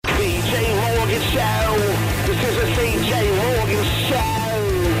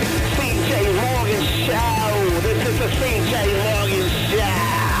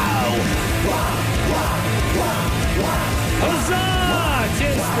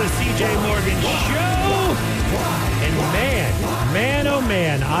Jay Morgan Show. And man, oh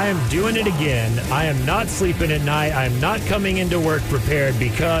man, I am doing it again. I am not sleeping at night. I am not coming into work prepared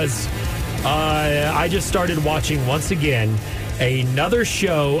because I just started watching once again another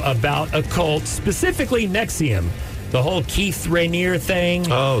show about a cult, specifically NXIVM. The whole Keith Rainier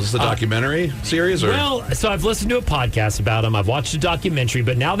thing. Oh, is this the documentary series? Or? Well, so I've listened to a podcast about them. I've watched a documentary,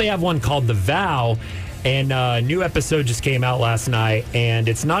 but now they have one called The Vow. And a new episode just came out last night, and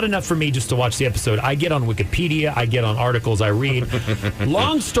it's not enough for me just to watch the episode. I get on Wikipedia, I get on articles, I read.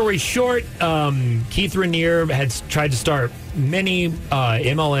 Long story short, Keith Rainier had tried to start many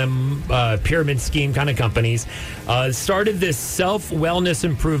MLM pyramid scheme kind of companies. Started this self-wellness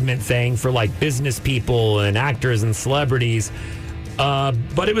improvement thing for like business people and actors and celebrities.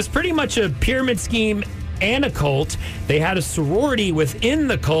 But it was pretty much a pyramid scheme and a cult. They had a sorority within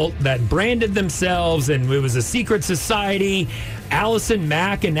the cult that branded themselves, and it was a secret society. Allison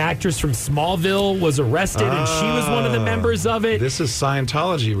Mack, an actress from Smallville, was arrested, and she was one of the members of it. This is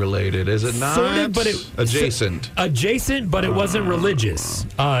Scientology related, is it not? Sort of, but adjacent. Adjacent, but it wasn't religious.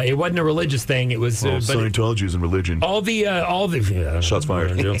 It wasn't a religious thing. It was. Scientology isn't religion. All the Shots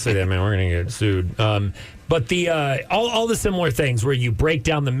fired. Don't say that, man. We're gonna get sued. But the all the similar things where you break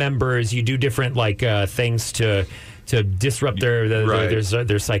down the members, you do different things to disrupt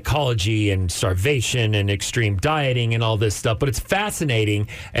their psychology and starvation and extreme dieting and all this stuff. But it's fascinating.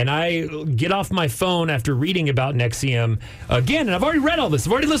 And I get off my phone after reading about NXIVM again, and I've already read all this.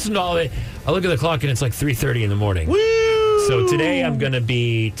 I've already listened to all of it. I look at the clock and it's like 3:30 in the morning. Woo! So today I'm going to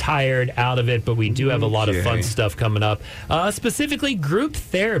be tired out of it, but we do have a lot of fun stuff coming up. Specifically group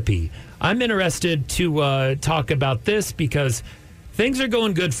therapy. I'm interested to talk about this because things are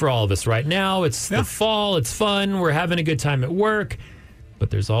going good for all of us right now. It's the fall. It's fun. We're having a good time at work. But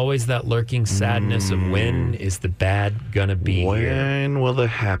there's always that lurking sadness of when is the bad going to be here? When will the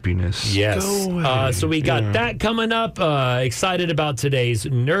happiness go away? So we got that coming up. Excited about today's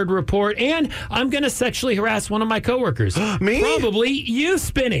Nerd Report. And I'm going to sexually harass one of my coworkers. Me? Probably you,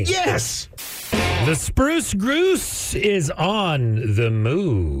 Spinny. Yes! The Spruce Goose is on the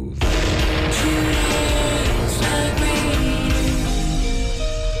move.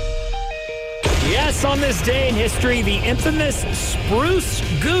 Yes, on this day in history, the infamous Spruce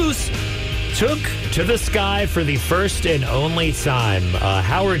Goose took to the sky for the first and only time.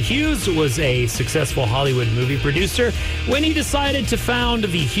 Howard Hughes was a successful Hollywood movie producer when he decided to found the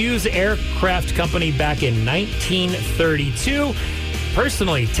Hughes Aircraft Company back in 1932,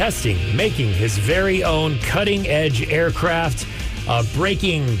 personally making his very own cutting-edge aircraft,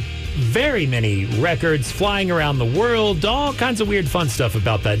 breaking very many records, flying around the world, all kinds of weird fun stuff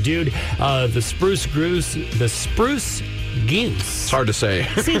about that dude. The Spruce Goose. It's hard to say.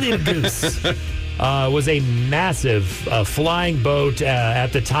 See the goose. Was a massive flying boat.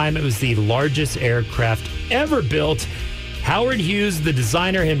 At the time, it was the largest aircraft ever built. Howard Hughes, the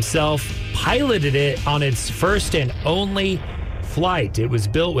designer himself, piloted it on its first and only flight. It was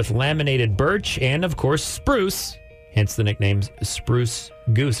built with laminated birch and, of course, spruce. Hence the nickname Spruce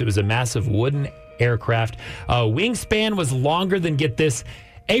Goose. It was a massive wooden aircraft. Wingspan was longer than, get this,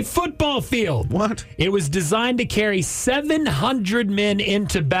 a football field. What? It was designed to carry 700 men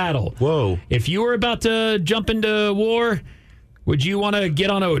into battle. Whoa. If you were about to jump into war, would you want to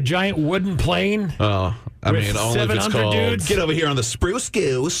get on a giant wooden plane? Oh, I mean, only if it's called, dudes? Get over here on the Spruce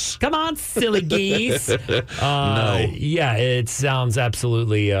Goose. Come on, silly geese. No. Yeah, it sounds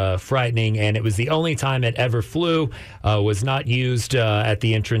absolutely frightening, and it was the only time it ever flew. Was not used at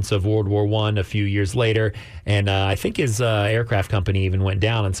the entrance of World War I a few years later, and I think his aircraft company even went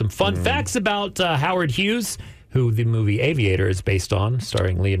down. And some fun facts about Howard Hughes, who the movie Aviator is based on,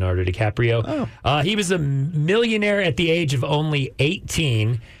 starring Leonardo DiCaprio. He was a millionaire at the age of only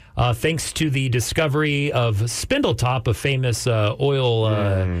 18. Thanks to the discovery of Spindletop, a famous oil,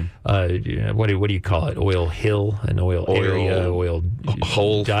 what do you call it? Oil hill, an oil area, oil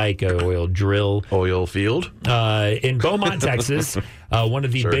hole, dike, oil drill, oil field in Beaumont, Texas. One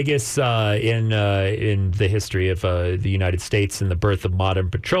of the biggest in the history of the United States and the birth of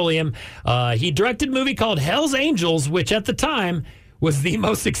modern petroleum. He directed a movie called Hell's Angels, which at the time was the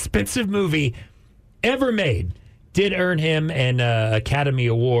most expensive movie ever made. Did earn him an Academy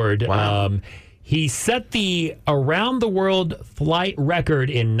Award. Wow. He set the around-the-world flight record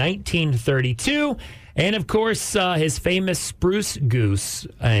in 1932. And, of course, his famous Spruce Goose,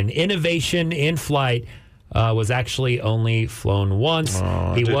 an innovation in flight, was actually only flown once.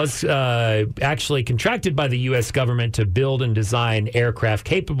 He was actually contracted by the U.S. government to build and design aircraft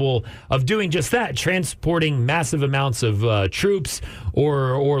capable of doing just that, transporting massive amounts of troops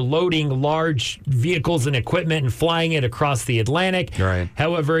or loading large vehicles and equipment and flying it across the Atlantic. Right.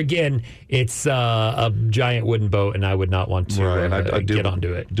 However, again, it's a giant wooden boat, and I would not want to get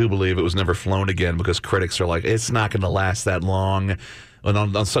onto it. I do believe it was never flown again because critics are like, it's not going to last that long. And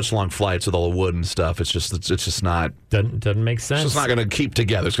on such long flights with all the wood and stuff, it's just not doesn't make sense. It's just not going to keep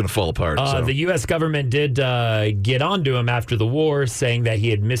together. It's going to fall apart. The U.S. government did get onto him after the war, saying that he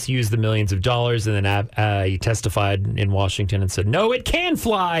had misused the millions of dollars, and then he testified in Washington and said, "No, it can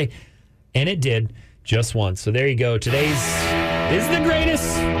fly," and it did just once. So there you go. Today's is the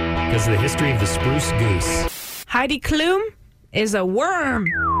greatest because of the history of the spruce goose. Heidi Klum is a worm.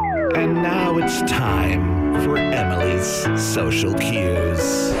 And now it's time for Emily's social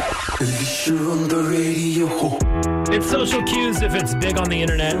cues. It's social cues if it's big on the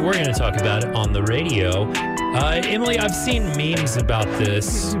internet. We're going to talk about it on the radio. Emily, I've seen memes about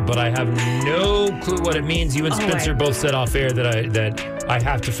this, but I have no clue what it means. You and Spencer both said off air that I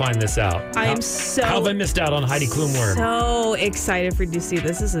have to find this out. How have I missed out on Heidi Klum worm? So excited for you to see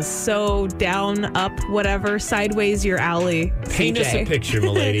this. This is so down, up, whatever, sideways your alley. Paint us a picture,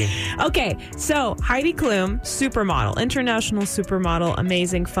 milady. Okay, so Heidi Klum, supermodel, international supermodel,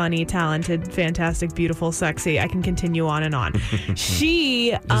 amazing, funny, talented, fantastic, beautiful, sexy. I can continue on and on.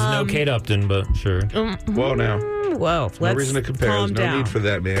 She There's no Kate Upton, but sure. Whoa, now. Whoa, No reason to compare. There's no need for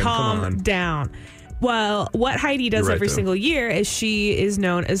that, man. Calm Come on. down. Well, what Heidi does every single year is she is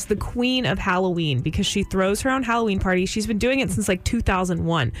known as the queen of Halloween because she throws her own Halloween party. She's been doing it since like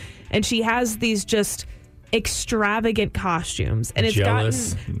 2001. And she has these just extravagant costumes. And it's gotten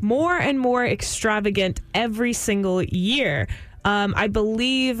more and more extravagant every single year. I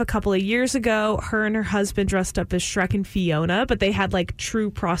believe a couple of years ago, her and her husband dressed up as Shrek and Fiona, but they had like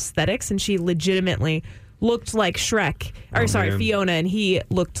true prosthetics, and she legitimately looked like Shrek. Fiona, and he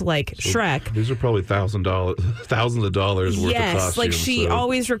looked like Shrek. These are probably thousands of dollars worth of costumes. Like she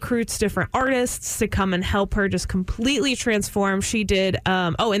always recruits different artists to come and help her just completely transform. She did.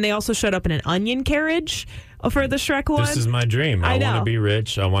 And they also showed up in an onion carriage for the Shrek one. This is my dream. I want to be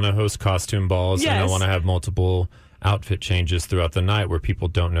rich. I want to host costume balls, and I want to have multiple outfit changes throughout the night where people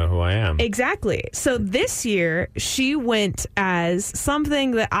don't know who I am. Exactly. So this year, she went as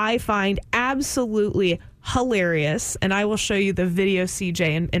something that I find absolutely hilarious, and I will show you the video,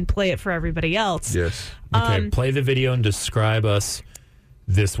 CJ, and play it for everybody else. Yes. Okay, play the video and describe us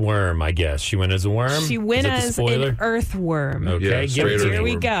this worm, I guess. She went as a worm? She went as an earthworm. Okay, here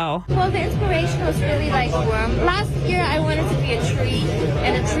we go. Well, the inspiration was really like worm. Last year, I wanted to be a tree,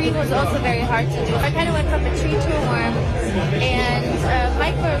 and a tree was also very hard to do. I kind of went from a tree to a worm, and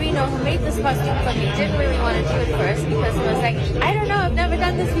Mike Marino, who made this costume for me, didn't really want to do it first because it was like, I don't know, I've never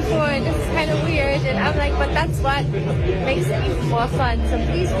done this before, and this is kind of weird. And I'm like, but that's what makes it even more fun. So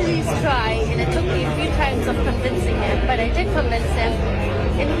please try. And it took me a few times of convincing him, but I did convince him.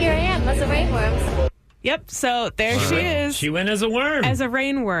 And here I am as a rainworm. Yep, so there she is. She went as a worm. As a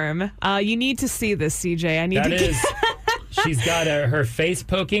rainworm. You need to see this, CJ. She's got her face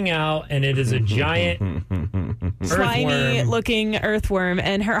poking out, and it is a giant slimy-looking earthworm.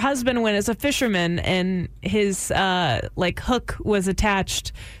 And her husband went as a fisherman, and his hook was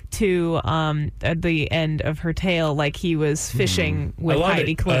attached to the end of her tail, like he was fishing with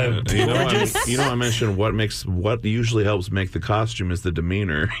Heidi Klum. I mentioned what usually helps make the costume is the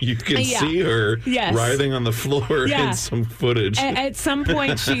demeanor. You can see her writhing on the floor in some footage. At some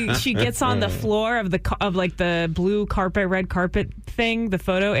point, she gets on the floor of the blue carpet, red carpet thing, the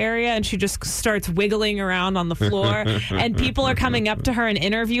photo area, and she just starts wiggling around on the floor. And people are coming up to her and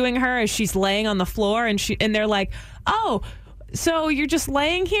interviewing her as she's laying on the floor, and they're like, "Oh, so you're just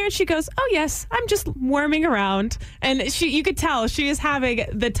laying here?" And she goes, "Oh yes, I'm just worming around." And you could tell she is having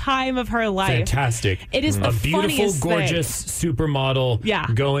the time of her life. Fantastic. It is a beautiful, gorgeous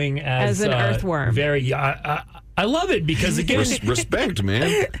supermodel going as an earthworm. Very. I love it because again, respect,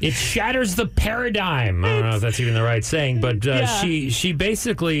 man. It shatters the paradigm. I don't know if that's even the right saying, but she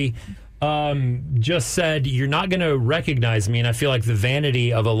basically just said, "You're not going to recognize me." And I feel like the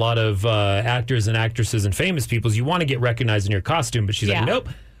vanity of a lot of actors and actresses and famous people is you want to get recognized in your costume, but she's like, "Nope."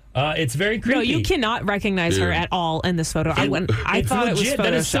 It's very creepy. No, you cannot recognize her at all in this photo. I thought it was photoshopped.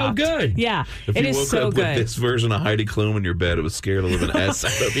 That is so good. Yeah, if it you is woke so up good. with this version of Heidi Klum in your bed, it would scare the living ass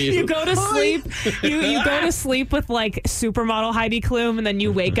out of you. You go to sleep. You go to sleep with like supermodel Heidi Klum, and then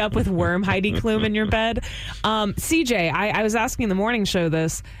you wake up with worm Heidi Klum in your bed. CJ, I was asking the morning show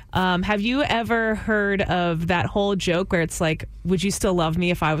this. Have you ever heard of that whole joke where it's like, "Would you still love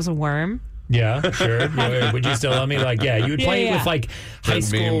me if I was a worm?" Yeah, sure. Would you still love me? Like, yeah, you would play it with like high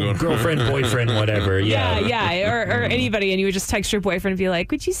school girlfriend, boyfriend, whatever. Yeah, or anybody, and you would just text your boyfriend and be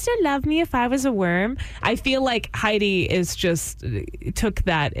like, "Would you still love me if I was a worm?" I feel like Heidi took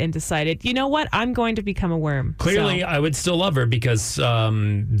that and decided, you know what, I'm going to become a worm. Clearly, I would still love her because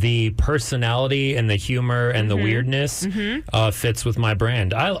the personality and the humor and the weirdness fits with my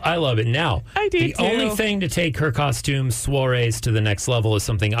brand. I love it. Now, I do the only thing to take her costume soirees to the next level is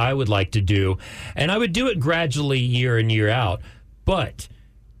something I would like to do, and I would do it gradually year in, year out. But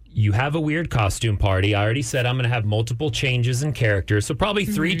you have a weird costume party. I already said I'm going to have multiple changes in characters, so probably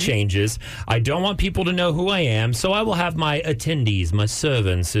 3 changes. I don't want people to know who I am, so I will have my attendees, my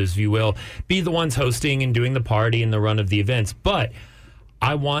servants, as you will, be the ones hosting and doing the party and the run of the events. But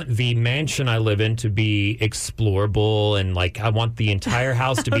I want the mansion I live in to be explorable, and like I want the entire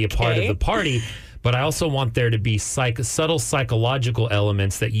house to be a part of the party. But I also want there to be subtle psychological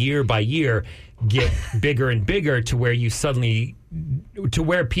elements that year by year get bigger and bigger to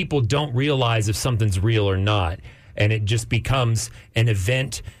where people don't realize if something's real or not. And it just becomes an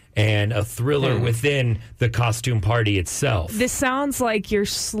event and a thriller within the costume party itself. This sounds like you're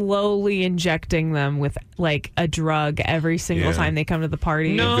slowly injecting them with like a drug every single time they come to the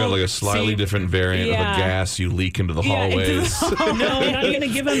party. No, you've got like a slightly different variant of a gas you leak into the hallways. No, I'm not going to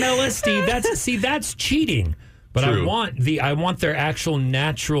give them LSD. That's cheating. But True. I want their actual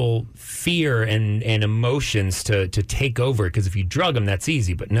natural fear and emotions to take over, because if you drug them, that's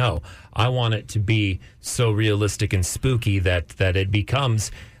easy. But no, I want it to be so realistic and spooky that it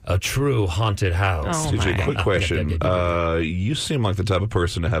becomes a true haunted house. TJ, quick question. You seem like the type of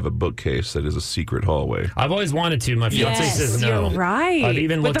person to have a bookcase that is a secret hallway. I've always wanted to. My fiance says no. You're right. I've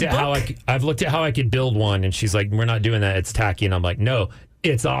even looked at how I could build one, and she's like, "We're not doing that. It's tacky." And I'm like, "No,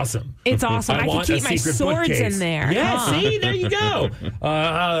 it's awesome. It's awesome. I can keep my swords in there." Yeah, see, there you go.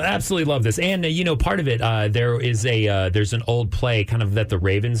 I absolutely love this. And part of it, there's an old play kind of that the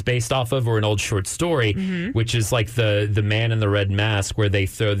Raven's based off of, or an old short story, which is like the Man in the Red Mask, where they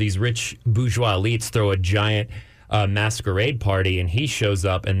throw these rich bourgeois elites throw a giant masquerade party, and he shows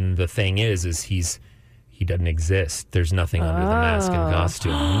up, and the thing is he doesn't exist. There's nothing under the mask and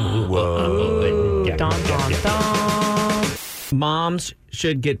costume. Whoa. Dun, dun, dun. Moms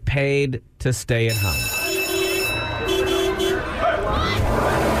should get paid to stay at home.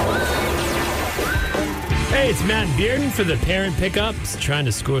 Hey, it's Matt Bearden for the Parent Pickups, trying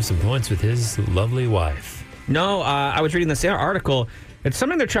to score some points with his lovely wife. No, I was reading this article. It's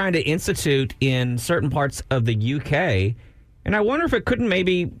something they're trying to institute in certain parts of the UK, and I wonder if it couldn't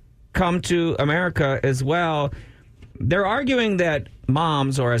maybe come to America as well. They're arguing that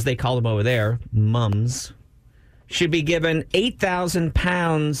moms, or as they call them over there, mums, should be given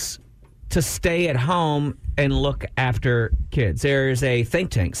 £8,000 to stay at home and look after kids. There's a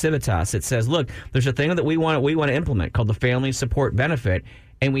think tank, Civitas, that says, look, there's a thing that we want to implement called the Family Support Benefit,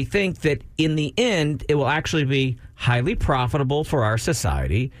 and we think that in the end, it will actually be highly profitable for our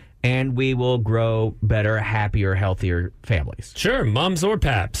society, and we will grow better, happier, healthier families. Sure, mums or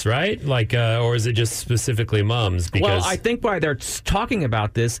paps, right? Like, or is it just specifically mums? Well, I think why they're talking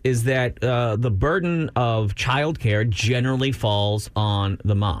about this is that the burden of childcare generally falls on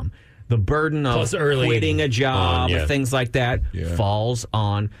the mom. The burden of quitting a job, things like that, falls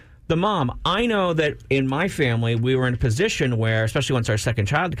on the mom. I know that in my family, we were in a position where, especially once our second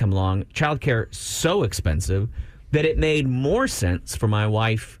child came along, childcare so expensive that it made more sense for my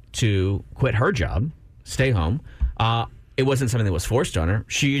wife to quit her job, stay home. It wasn't something that was forced on her.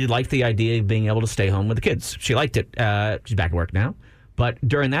 She liked the idea of being able to stay home with the kids. She liked it. She's back at work now. But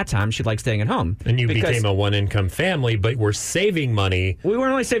during that time, she liked staying at home. And you became a one-income family, but we're saving money. We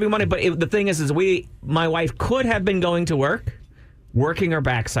weren't only saving money, but the thing is my wife could have been going to work, working her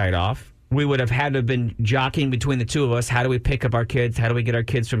backside off. We would have had to have been jockeying between the two of us. How do we pick up our kids? How do we get our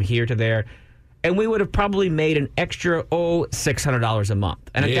kids from here to there? And we would have probably made an extra, $600 a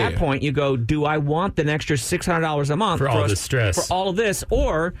month. And at that point, you go, do I want an extra $600 a month for all this stress? For all of this?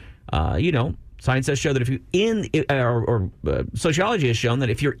 Or, science has shown that if you sociology has shown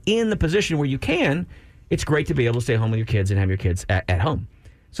that if you're in the position where you can, it's great to be able to stay home with your kids and have your kids at home.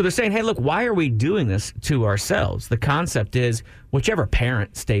 So they're saying, hey, look, why are we doing this to ourselves? The concept is whichever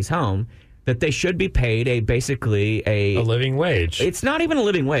parent stays home, that they should be paid basically a living wage. It's not even a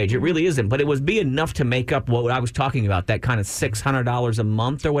living wage. It really isn't. But it would be enough to make up what I was talking about, that kind of $600 a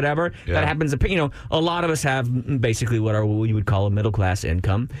month or whatever. Yeah. That happens. A lot of us have basically what you would call a middle class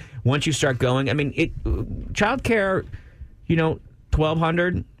income. Once you start going, childcare,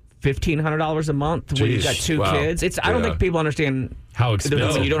 $1,200, $1,500 a month when you've got two kids. I don't think people understand how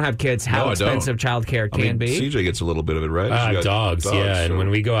expensive. When you don't have kids, how expensive childcare can be. CJ gets a little bit of it, right? I have dogs, and when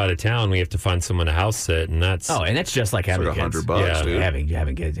we go out of town, we have to find someone to house sit, and that's and that's just like having kids. $100, dude.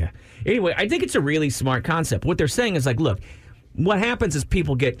 Having kids. Yeah. Anyway, I think it's a really smart concept. What they're saying is like, look, what happens is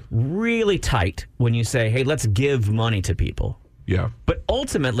people get really tight when you say, "Hey, let's give money to people." Yeah. But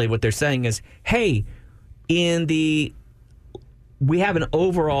ultimately, what they're saying is, "Hey, we have an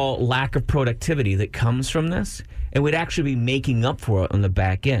overall lack of productivity that comes from this, and we'd actually be making up for it on the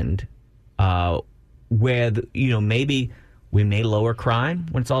back end, where maybe we may lower crime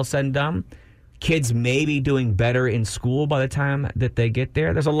when it's all said and done. Kids may be doing better in school by the time that they get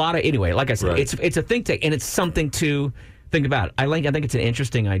there. There's a lot of like I said, it's a think tank, and it's something to think about. I think it's an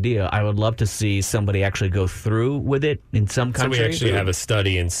interesting idea. I would love to see somebody actually go through with it in some countries. So we actually have a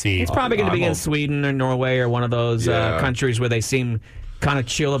study and see. It's probably going to be in Sweden or Norway or one of those countries where they seem kind of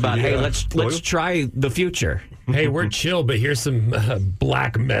chill about, hey, let's try the future. Hey, we're chill, but here's some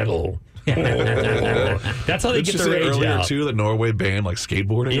black metal. That's how they get the rage earlier out. Too, that Norway banned like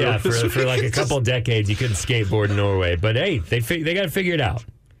skateboarding. Yeah, for like a couple decades, you couldn't skateboard in Norway. But hey, they got to figure it out.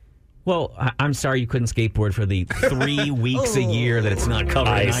 Well, I'm sorry you couldn't skateboard for the 3 weeks a year that it's not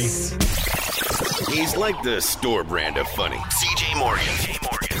covered in ice. He's like the store brand of funny. CJ Morgan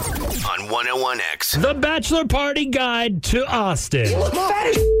on 101X. The Bachelor Party Guide to Austin. You look fat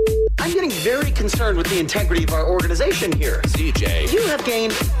as I'm getting very concerned with the integrity of our organization here. CJ. You have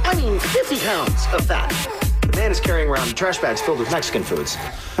gained, 50 pounds of fat. The man is carrying around trash bags filled with Mexican foods.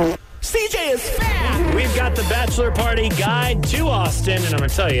 CJ is fat! We've got the Bachelor Party Guide to Austin, and I'm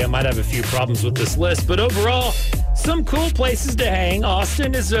going to tell you, I might have a few problems with this list, but overall, some cool places to hang.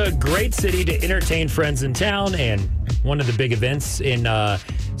 Austin is a great city to entertain friends in town, and one of the big events in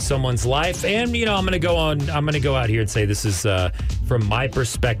someone's life. And, I'm going to go out here and say this is, from my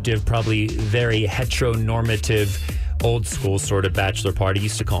perspective, probably very heteronormative, old school sort of bachelor party.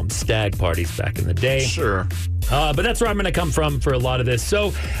 Used to call them stag parties back in the day. Sure. But that's where I'm going to come from for a lot of this.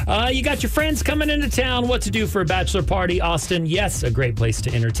 So you got your friends coming into town. What to do for a bachelor party? Austin, yes, a great place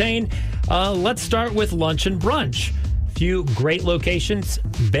to entertain. Let's start with lunch and brunch. Few great locations: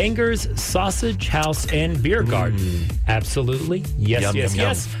 Bangers, Sausage House, and Beer Garden. Absolutely. Yes.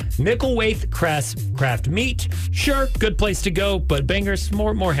 Micklethwaite Craft Meat. Sure, good place to go, but Bangers,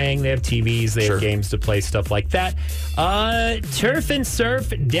 more hang. They have TVs, they have games to play, stuff like that. Turf and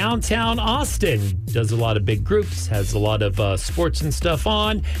Surf, downtown Austin. Does a lot of big groups, has a lot of sports and stuff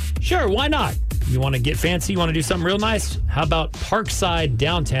on. Sure, why not? You want to get fancy? You want to do something real nice? How about Parkside,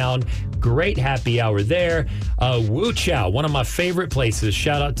 downtown? Great happy hour there. Wu Chow, one of my favorite places.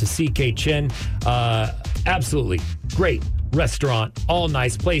 Shout out to CK Chen. Absolutely great restaurant. All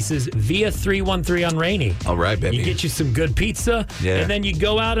nice places. Via 313 on Rainey. All right, baby. You get you some good pizza, and then you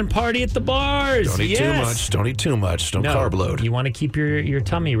go out and party at the bars. Don't eat too much. Don't eat too much. Don't carb load. You want to keep your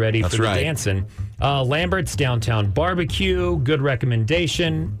tummy ready for the dancing. Lambert's Downtown Barbecue. Good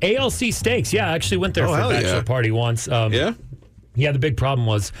recommendation. ALC Steaks. Yeah, I actually went there for a bachelor party once. Yeah, the big problem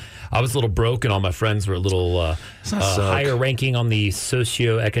was I was a little broke and all my friends were a little higher ranking on the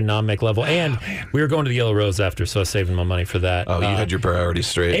socioeconomic level. And we were going to the Yellow Rose after, so I was saving my money for that. Oh, you had your priorities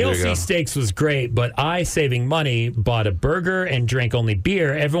straight. ALC Steaks was great, but I, saving money, bought a burger and drank only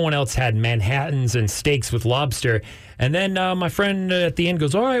beer. Everyone else had Manhattans and steaks with lobster. And then my friend at the end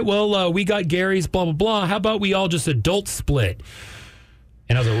goes, all right, well, we got Gary's, blah, blah, blah. How about we all just adult split?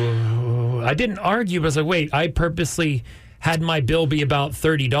 And I was like, whoa. I didn't argue, but I was like, wait, I purposely had my bill be about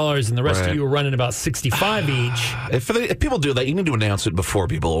 $30 and the rest of you were running about $65 each. If people do that, you need to announce it before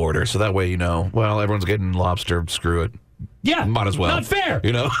people order, so that way well, everyone's getting lobster, screw it. Yeah. Might as well. Not fair.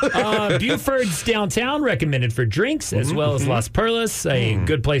 Buford's downtown, recommended for drinks, as well as Las Perlas, a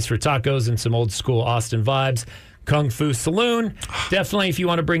good place for tacos and some old school Austin vibes. Kung Fu Saloon, definitely if you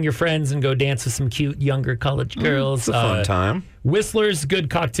want to bring your friends and go dance with some cute younger college girls. It's a fun time. Whistler's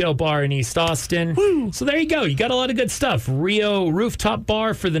good cocktail bar in East Austin. Woo. So there you go. You got a lot of good stuff. Rio Rooftop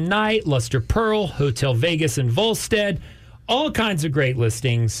Bar for the night, Luster Pearl, Hotel Vegas in Volstead. All kinds of great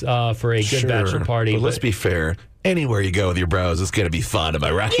listings for a good bachelor party. But let's be fair. Anywhere you go with your bros, it's going to be fun. Am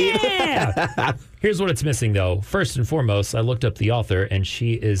I right? Yeah. Here's what it's missing, though. First and foremost, I looked up the author, and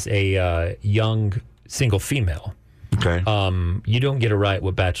she is a young single female. Okay. You don't get it right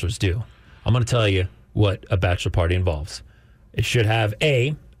what bachelors do. I'm going to tell you what a bachelor party involves. It should have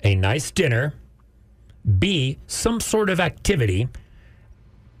A, nice dinner, B, some sort of activity,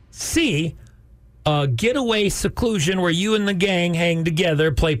 C, a getaway seclusion where you and the gang hang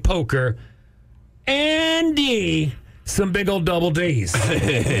together, play poker, and D, some big old double Ds.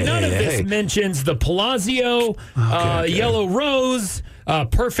 None of this mentions the Palazzo, Yellow Rose,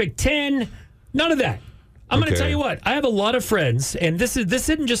 perfect 10. None of that. I'm going to tell you what. I have a lot of friends, and this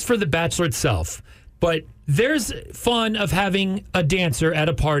isn't just for the Bachelor itself, but there's fun of having a dancer at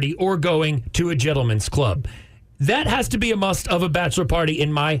a party or going to a gentleman's club. That has to be a must of a bachelor party,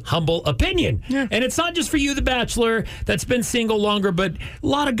 in my humble opinion. Yeah. And it's not just for you, the bachelor, that's been single longer, but a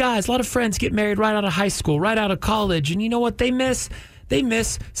lot of guys, a lot of friends get married right out of high school, right out of college. And you know what they miss? They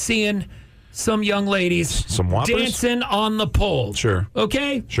miss seeing some young ladies dancing on the pole. Sure.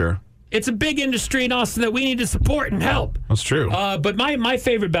 Okay? Sure. It's a big industry in Austin that we need to support and help. That's true. But my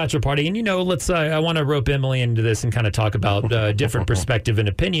favorite bachelor party, and I want to rope Emily into this and kind of talk about different perspective and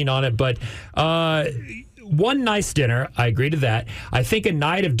opinion on it, but one nice dinner, I agree to that. I think a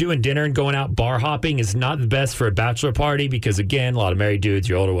night of doing dinner and going out bar hopping is not the best for a bachelor party because, again, a lot of married dudes,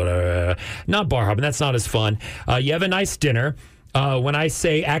 you're older, whatever. Not bar hopping. That's not as fun. You have a nice dinner. When I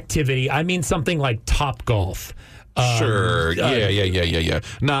say activity, I mean something like Topgolf. Sure. Yeah.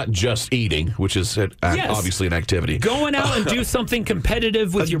 Not just eating, which is obviously an activity. Going out and do something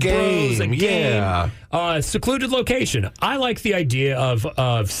competitive with your bros. A game. Secluded location. I like the idea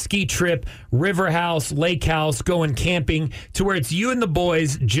of ski trip, river house, lake house, going camping to where it's you and the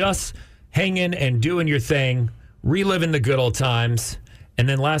boys just hanging and doing your thing, reliving the good old times. And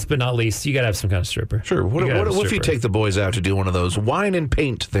then last but not least, you got to have some kind of stripper. Sure. What if you take the boys out to do one of those wine and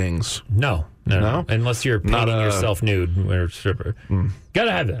paint things? No. Unless you're painting yourself nude or stripper. Got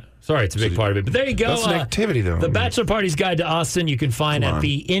to have that. Sorry, it's a big part of it. But there you go. That's an activity, though. The Bachelor Party's Guide to Austin you can find at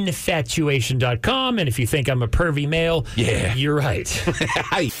theinfatuation.com. And if you think I'm a pervy male, you're right.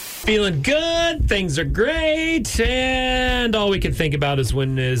 Feeling good. Things are great. And all we can think about is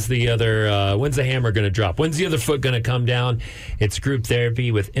when's the hammer going to drop? When's the other foot going to come down? It's group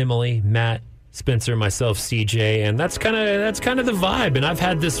therapy with Emily, Matt, Spencer, myself, CJ, and that's kind of the vibe. And I've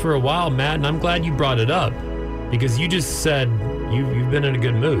had this for a while, Matt, and I'm glad you brought it up because you just said you've been in a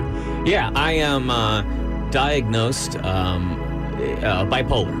good mood. Yeah, I am diagnosed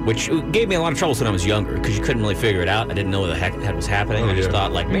bipolar, which gave me a lot of troubles when I was younger because you couldn't really figure it out. I didn't know what the heck was happening. I just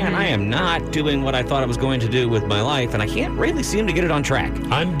thought, man, I am not doing what I thought I was going to do with my life, and I can't really seem to get it on track.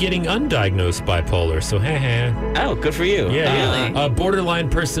 I'm getting undiagnosed bipolar, so Oh, good for you. Yeah. Borderline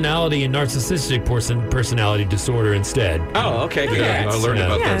personality and narcissistic personality disorder instead. Oh, okay, good. Yeah, I learned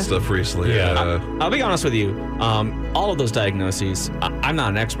about that stuff recently. Yeah. I'll be honest with you. All of those diagnoses, I'm not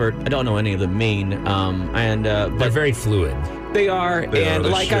an expert. I don't know any of them mean. But they're very fluid. They are, and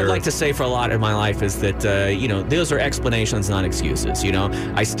I'd like to say for a lot of my life is that, those are explanations, not excuses,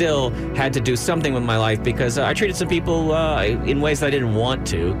 I still had to do something with my life because I treated some people in ways that I didn't want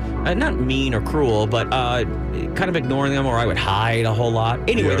to. Not mean or cruel, but kind of ignoring them, or I would hide a whole lot.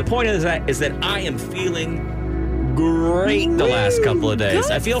 Anyway, the point is that I am feeling great the last couple of days.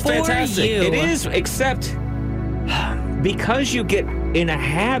 I feel fantastic. It is, except because you get in a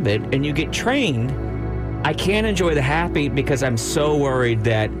habit and you get trained, I can't enjoy the happy because I'm so worried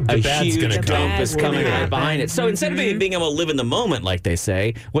that a huge dump is coming right behind it. So instead of being able to live in the moment, like they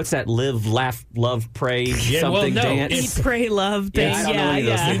say, what's that live, laugh, love, pray, dance? Eat, pray, love thing.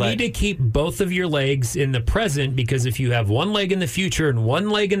 You need to keep both of your legs in the present because if you have one leg in the future and one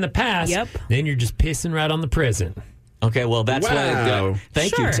leg in the past, then you're just pissing right on the present. Okay, well, that's what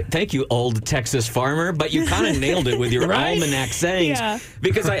Thank you, old Texas farmer. But you kind of nailed it with your almanac sayings. Yeah.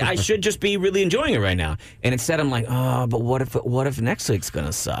 Because I should just be really enjoying it right now. And instead, I'm like, but what if next week's going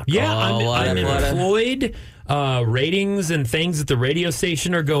to suck? Yeah, I'm employed. Ratings and things at the radio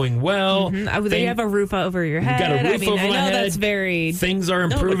station are going well. Mm-hmm. They have a roof over your head. You got a roof over my head. That's very... Things are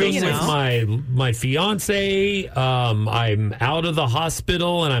improving with my fiance. I'm out of the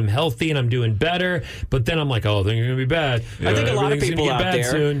hospital and I'm healthy and I'm doing better. But then I'm like, things are going to be bad. I think a lot of people out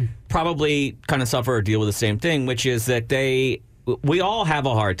there probably kind of suffer or deal with the same thing, which is that we all have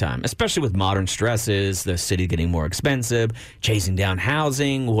a hard time, especially with modern stresses, the city getting more expensive, chasing down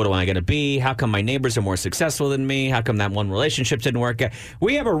housing. What am I going to be? How come my neighbors are more successful than me? How come that one relationship didn't work out?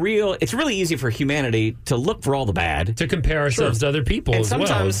 It's really easy for humanity to look for all the bad. To compare ourselves to other people and as well.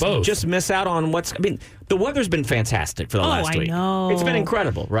 And sometimes just miss out on the weather's been fantastic for the last week. I know. It's been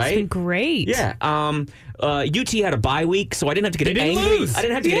incredible, right? It's been great. Yeah. UT had a bye week, so I didn't have to get angry. I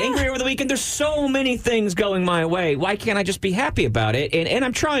didn't have to get angry over the weekend. There's so many things going my way. Why can't I just be happy about it? And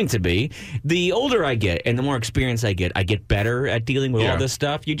I'm trying to be. The older I get and the more experience I get better at dealing with all this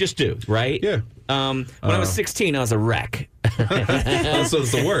stuff. You just do, right? Yeah. When I was 16, I was a wreck. So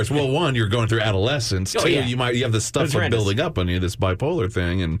it's the worst. Well, one, you're going through adolescence. Two, you have this stuff building up on you, this bipolar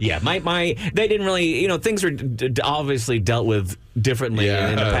thing, and they didn't really, things were obviously dealt with differently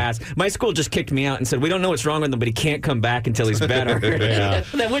in the past. My school just kicked me out and said, we don't know what's wrong with him, but he can't come back until he's better.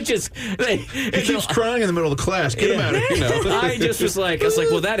 Which is, he keeps crying in the middle of the class. Get him out of here. I just was like,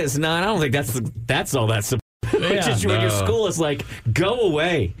 well, that is not. I don't think that's all that's. Your school is like, go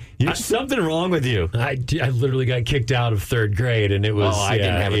away. There's something wrong with you. I literally got kicked out of third grade, and it was. I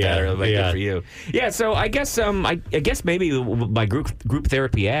didn't have it better. Good for you. Yeah. So I guess maybe my group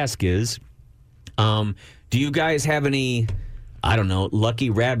therapy ask is, do you guys have any? I don't know, lucky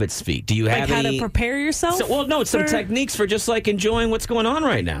rabbit's feet. Do you have how to prepare yourself? Some techniques for just like enjoying what's going on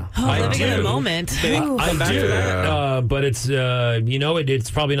right now. Living in the moment. I do, but it's it's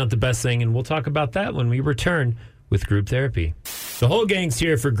probably not the best thing, and we'll talk about that when we return with group therapy. The whole gang's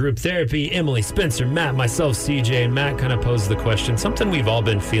here for group therapy. Emily, Spencer, Matt, myself, CJ, and Matt kind of posed the question, something we've all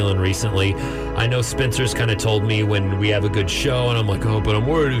been feeling recently. I know Spencer's kind of told me when we have a good show, and I'm like, but I'm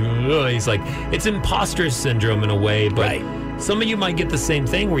worried. He's like, it's imposter syndrome in a way, but some of you might get the same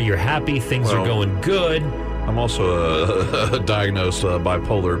thing where you're happy, things are going good. I'm also a diagnosed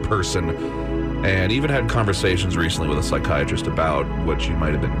bipolar person, and even had conversations recently with a psychiatrist about what you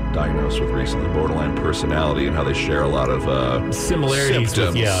might have been diagnosed with recently, borderline personality, and how they share a lot of similarities.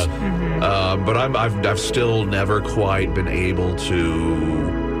 Symptoms. But I've still never quite been able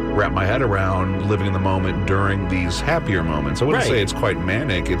to wrap my head around living in the moment during these happier moments. I wouldn't say it's quite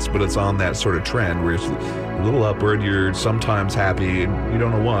manic, but it's on that sort of trend where it's a little upward. You're sometimes happy and you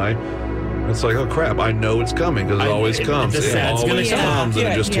don't know why. It's like, oh crap, I know it's coming because it always comes. It always comes, and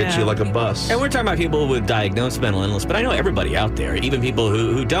it just hits you like a bus. And we're talking about people with diagnosed mental illness, but I know everybody out there, even people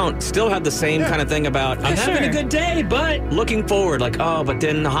who don't, still have the same kind of thing about, I'm having a good day, but looking forward, like, but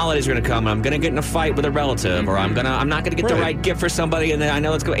then the holidays are going to come, and I'm going to get in a fight with a relative, or I'm not going to get the right gift for somebody, and then I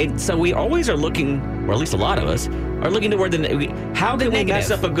know it's going. So we always are looking, or at least a lot of us, are looking toward how can we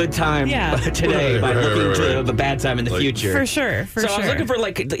mess up a good time today by looking to the bad time in the future? For sure. So I was looking for,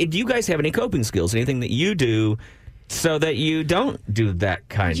 do you guys have any coping skills, anything that you do so that you don't do that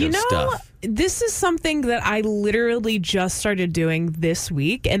kind of stuff? This is something that I literally just started doing this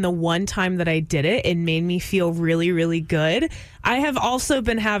week, and the one time that I did it, it made me feel really, really good. I have also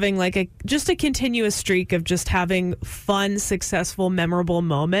been having a continuous streak of just having fun, successful, memorable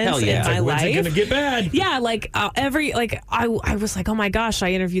moments in my life. When's it gonna get bad? Yeah, I was like, oh my gosh,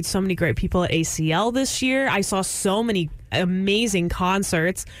 I interviewed so many great people at ACL this year. I saw so many amazing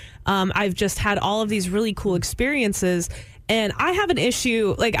concerts. I've just had all of these really cool experiences. And I have an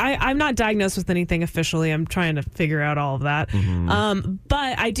issue, I'm not diagnosed with anything officially. I'm trying to figure out all of that.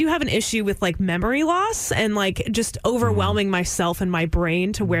 But I do have an issue with memory loss and just overwhelming myself and my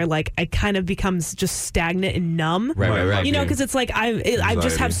brain to where I kind of becomes just stagnant and numb. Right. Because it's I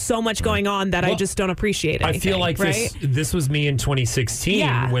just have so much going on that I just don't appreciate anything. I feel like this was me in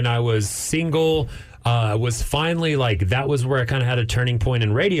 2016 when I was single. Was finally that was where I kind of had a turning point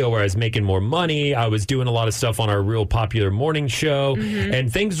in radio where I was making more money. I was doing a lot of stuff on our real popular morning show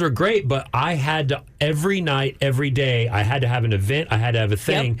and things were great, but I had to every night, every day, I had to have an event. I had to have a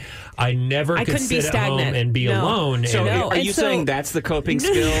thing. I never could sit at home and be alone. So are you saying that's the coping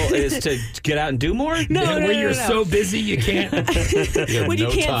skill is to get out and do more? No, when you're so busy you can't. When you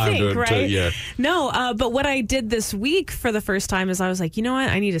can't think, right? No, but what I did this week for the first time is I was like, you know what?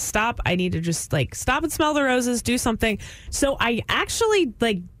 I need to stop. I need to just stop and smell the roses, do something. So I actually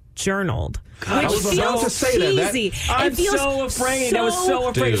journaled. God, I was about to say cheesy. I'm so afraid. I was so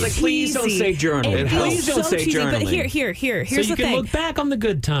afraid. It's please don't say journaling. Please don't say journaling. But here's the thing. So you can look back on the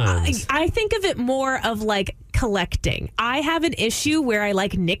good times. I think of it more of collecting. I have an issue where I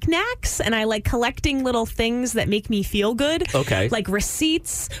like knickknacks and I like collecting little things that make me feel good. Okay. Like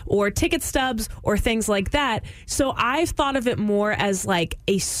receipts or ticket stubs or things like that. So I've thought of it more as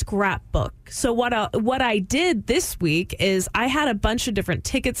a scrapbook. So what I did this week is I had a bunch of different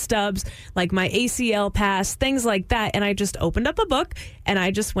ticket stubs, my ACL pass, things like that. And I just opened up a book and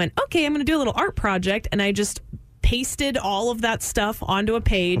I just went, okay, I'm going to do a little art project. And I just pasted all of that stuff onto a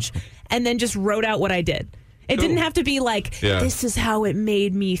page and then just wrote out what I did. It didn't have to be this is how it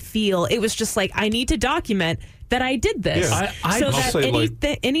made me feel. It was just I need to document that I did this. Yeah. So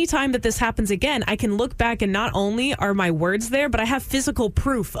that any time that this happens again, I can look back and not only are my words there, but I have physical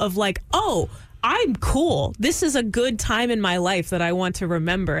proof of I'm cool. This is a good time in my life that I want to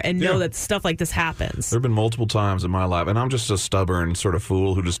remember and know that stuff like this happens. There have been multiple times in my life, and I'm just a stubborn sort of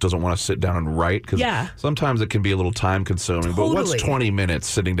fool who just doesn't want to sit down and write, because sometimes it can be a little time consuming. But what's 20 minutes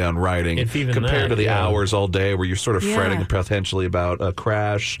sitting down writing compared to the hours all day where you're sort of fretting potentially about a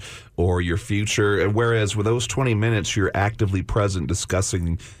crash or your future? Whereas with those 20 minutes, you're actively present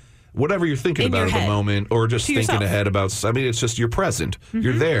discussing whatever you're thinking about at the moment, or just thinking ahead about. I mean, it's just you're present.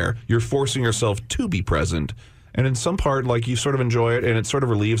 You're there. You're forcing yourself to be present. And in some part, like, you sort of enjoy it, and it sort of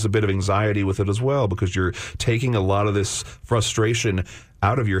relieves a bit of anxiety with it as well, because you're taking a lot of this frustration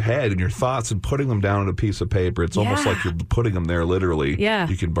out of your head and your thoughts and putting them down on a piece of paper. It's almost like you're putting them there literally. Yeah.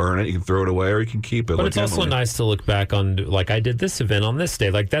 You can burn it, you can throw it away, or you can keep it. But it's also nice to look back on, like, I did this event on this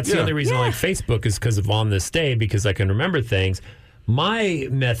day. Like, that's the only reason I like Facebook, is because of on this day, because I can remember things. My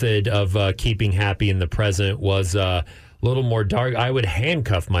method of keeping happy in the present was a little more dark. I would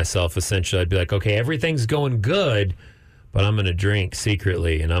handcuff myself, essentially. I'd be like, okay, everything's going good, but I'm going to drink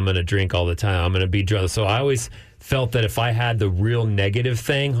secretly, and I'm going to drink all the time. I'm going to be drunk. So I always felt that if I had the real negative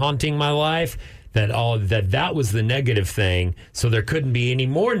thing haunting my life, that was the negative thing. So there couldn't be any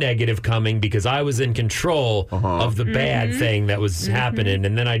more negative coming, because I was in control of the bad thing that was happening.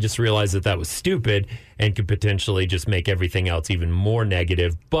 And then I just realized that was stupid and could potentially just make everything else even more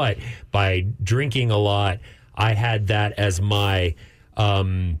negative. But by drinking a lot, I had that as my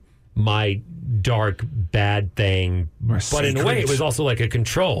my dark bad thing. But in a way, it was also like a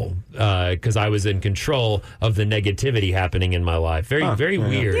control, because I was in control of the negativity happening in my life. Very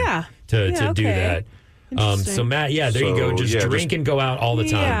weird to do that. So Matt, there you go. Just drink and go out all the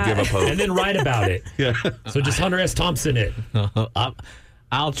time. Give up hope. And then write about it. So just Hunter S. Thompson it.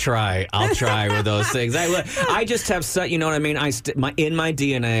 I'll try with those things. I just have such, you know what I mean? In my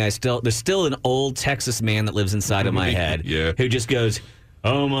DNA, there's still an old Texas man that lives inside of my head who just goes,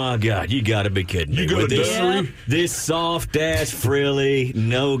 oh my God, you gotta be kidding me. With this soft ass frilly,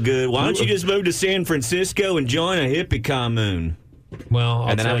 no good. Why don't you just move to San Francisco and join a hippie commune? Well,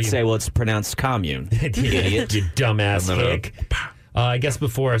 and then I would say, well, it's pronounced commune. Idiot. You dumbass hick. I guess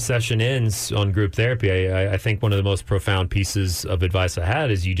before our session ends on group therapy, I think one of the most profound pieces of advice I had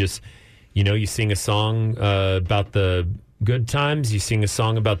is you just, you sing a song about the good times, you sing a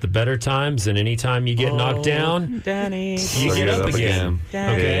song about the better times, and anytime you get knocked down, Danny, you get up again.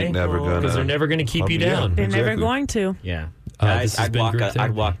 Okay, because they're never going to keep you down. They're never going to. Yeah.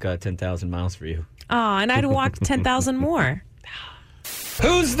 I'd walk 10,000 miles for you. Oh, and I'd walk 10,000 more.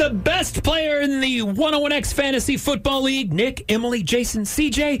 Who's the best player in the 101X Fantasy Football League? Nick, Emily, Jason,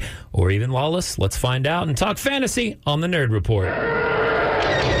 CJ, or even Lawless? Let's find out and talk fantasy on the Nerd Report. And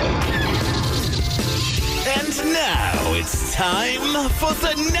now it's time for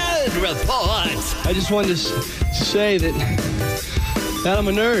the Nerd Report. I just wanted to say that I'm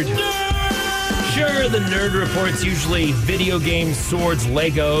a nerd. Sure, the Nerd Report's usually video games, swords,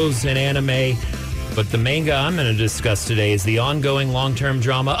 Legos, and anime. But the manga I'm going to discuss today is the ongoing long-term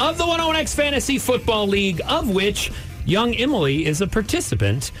drama of the 101X Fantasy Football League, of which young Emily is a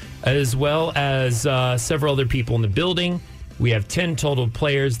participant, as well as several other people in the building. We have 10 total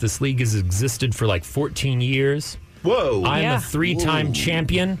players. This league has existed for like 14 years. Whoa. I'm a three-time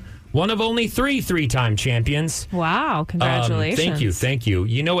champion. One of only three-time champions. Wow, congratulations. Thank you.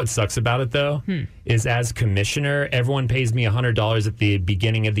 You know what sucks about it, though? Is as commissioner, everyone pays me $100 at the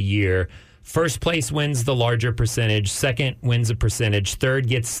beginning of the year. First place wins the larger percentage. Second wins a percentage. Third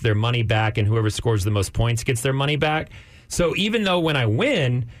gets their money back, and whoever scores the most points gets their money back. So even though when I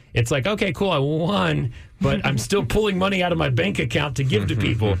win, it's like, okay, cool, I won, but I'm still pulling money out of my bank account to give to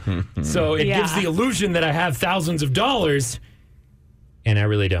people. So it gives the illusion that I have thousands of dollars, and I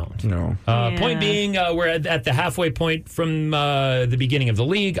really don't. No. Point being, we're at the halfway point from the beginning of the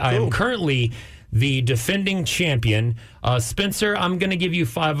league. I am currently the defending champion. Spencer, I'm going to give you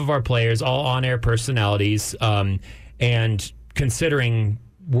 5 of our players, all on-air personalities. And considering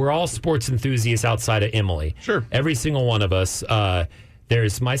we're all sports enthusiasts outside of Emily. Sure. Every single one of us.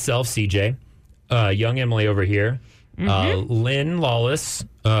 There's myself, CJ, young Emily over here, Lynn Lawless,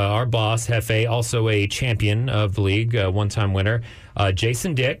 our boss, Hefe, also a champion of the league, one-time winner,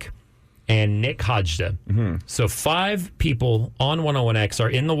 Jason Dick, and Nick Hodgda. So 5 people on 101X are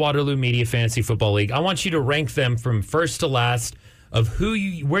in the Waterloo Media Fantasy Football League. I want you to rank them from first to last of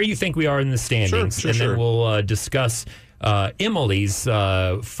where you think we are in the standings. Then we'll discuss Emily's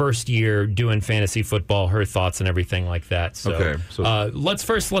first year doing fantasy football, her thoughts and everything like that. So,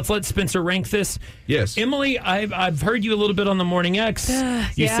 let's let Spencer rank this. Yes. Emily, I've heard you a little bit on the Morning X.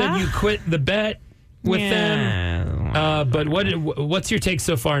 You said you quit the bet with them. But what's your take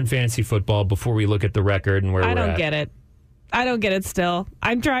so far in fantasy football before we look at the record and where we're at? I don't get it. I don't get it still.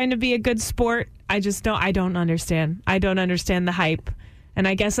 I'm trying to be a good sport. I don't understand. I don't understand the hype. And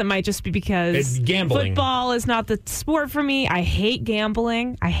I guess it might just be because it's gambling. Football is not the sport for me. I hate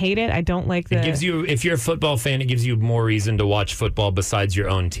gambling. I hate it. I don't like It gives you, if you're a football fan, it gives you more reason to watch football besides your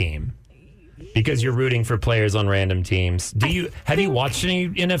own team. Because you're rooting for players on random teams. Have you watched any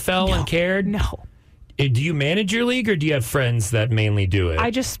NFL and cared? No. Do you manage your league or do you have friends that mainly do it? I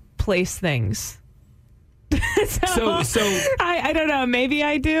just place things. so I don't know. Maybe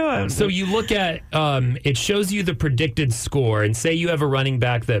I do. So you look at it shows you the predicted score, and say you have a running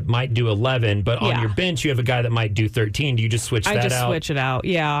back that might do 11, but on your bench you have a guy that might do 13. Do you just switch that out? I just switch it out.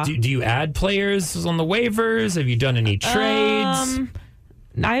 Yeah. Do you add players on the waivers? Have you done any trades?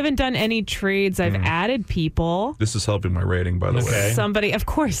 I haven't done any trades. I've added people. This is helping my rating, by the way. Somebody, of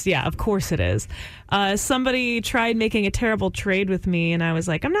course it is. Somebody tried making a terrible trade with me, and I was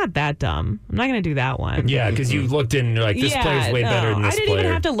like, I'm not that dumb. I'm not going to do that one. Yeah, because you looked in, you're like, this player's way better than this player. I didn't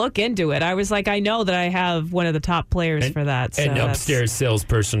even have to look into it. I was like, I know that I have one of the top players for that. So an upstairs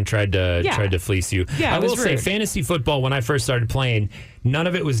salesperson tried to fleece you. Yeah, I will say, fantasy football, when I first started playing, none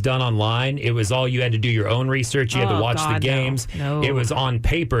of it was done online. It was all you had to do your own research. You had to watch the games. No. It was on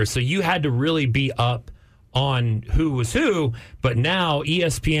paper. So you had to really be up on who was who. But now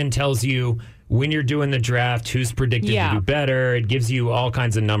ESPN tells you when you're doing the draft, who's predicted to do better. It gives you all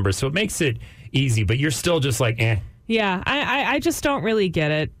kinds of numbers. So it makes it easy. But you're still just like, eh. Yeah, I just don't really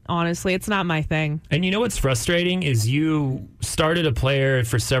get it, honestly. It's not my thing. And you know what's frustrating is you started a player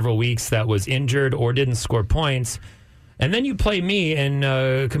for several weeks that was injured or didn't score points. And then you play me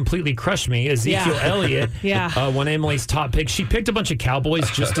and completely crush me. Ezekiel Elliott, one of Emily's top picks. She picked a bunch of Cowboys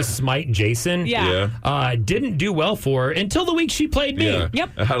just to smite Jason. Didn't do well for her until the week she played me. Yeah.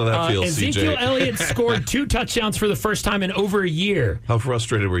 Yep. How did that feel, Ezekiel CJ? Elliott scored 2 touchdowns for the first time in over a year. How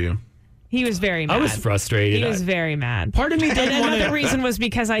frustrated were you? He was very mad. I was frustrated. He was very mad. Part of me didn't want to. Another reason was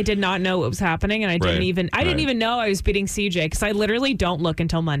because I did not know what was happening, and I didn't even know I was beating CJ because I literally don't look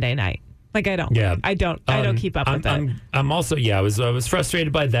until Monday night. Like I don't. Yeah. I don't keep up with it. I'm also I was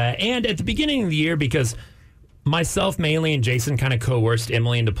frustrated by that, and at the beginning of the year because myself mainly and Jason kind of coerced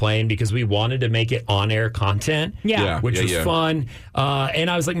Emily into playing because we wanted to make it on-air content, which was fun. And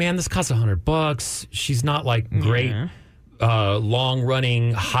I was like, man, this costs $100. She's not like great.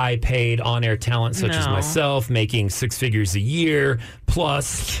 Long-running, high-paid on-air talent such as myself, making 6 figures a year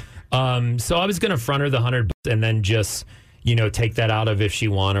plus. So I was going to front her the $100 and then just take that out of if she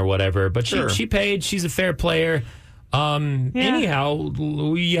won or whatever. But she paid. She's a fair player. Anyhow,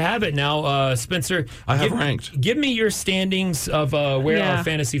 you have it now, Spencer. I have ranked. Give me your standings of where our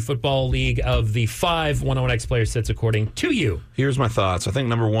fantasy football league of the 5 101X players sits according to you. Here's my thoughts. I think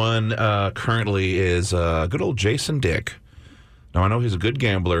number 1 currently is good old Jason Dick. Now, I know he's a good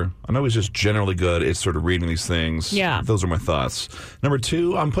gambler. I know he's just generally good at sort of reading these things. Yeah. Those are my thoughts. Number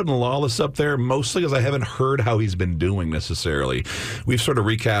 2, I'm putting Lawless up there mostly because I haven't heard how he's been doing necessarily. We've sort of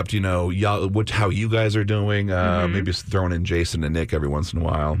recapped, how you guys are doing. Maybe throwing in Jason and Nick every once in a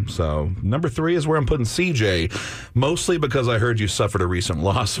while. So number 3 is where I'm putting CJ, mostly because I heard you suffered a recent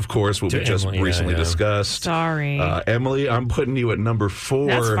loss, of course, what we just recently discussed. Sorry. Emily, I'm putting you at number 4.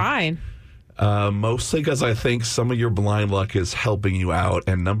 That's fine. Mostly because I think some of your blind luck is helping you out.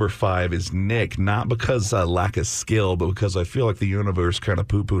 And number 5 is Nick, not because lack of skill, but because I feel like the universe kind of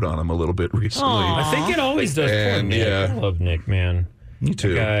poo-pooed on him a little bit recently. I think it always does. And, Nick. I love Nick, man. Me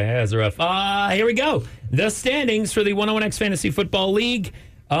too. That guy has a rough. Here we go. The standings for the 101X Fantasy Football League.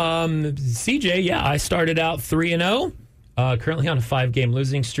 CJ, I started out 3-0. Currently on a 5-game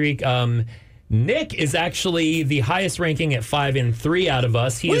losing streak. Nick is actually the highest ranking at 5-3 out of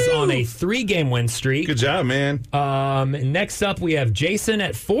us. He is on a 3-game win streak. Good job, man. Next up, we have Jason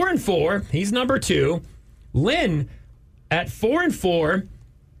at 4-4. He's number 2. Lynn at 4-4.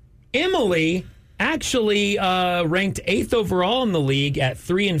 Emily actually ranked 8th overall in the league at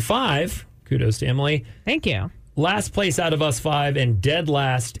 3-5. Kudos to Emily. Thank you. Last place out of us 5 and dead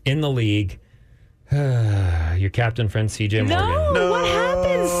last in the league. Your captain friend CJ Morgan. No, what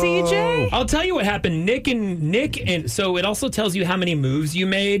happened, CJ? I'll tell you what happened. Nick and so it also tells you how many moves you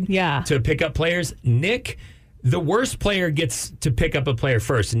made to pick up players. Nick, the worst player, gets to pick up a player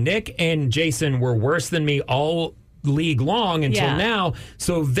first. Nick and Jason were worse than me all league long until now.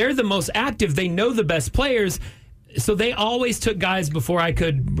 So they're the most active. They know the best players. So they always took guys before I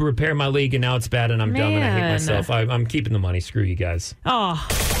could repair my league, and now it's bad, and I'm dumb, and I hate myself. I'm keeping the money. Screw you guys. Oh.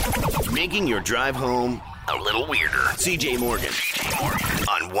 Making your drive home a little weirder. CJ Morgan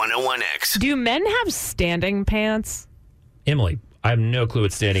on 101X. Do men have standing pants? Emily, I have no clue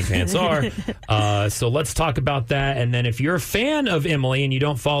what standing pants are. So let's talk about that. And then if you're a fan of Emily and you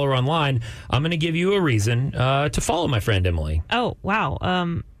don't follow her online, I'm going to give you a reason to follow my friend Emily. Oh,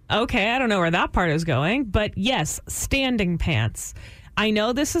 wow. Okay, I don't know where that part is going. But yes, standing pants. I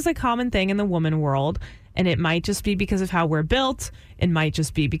know this is a common thing in the woman world, and it might just be because of how we're built. It might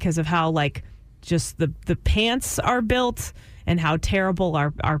just be because of how, like, just the pants are built and how terrible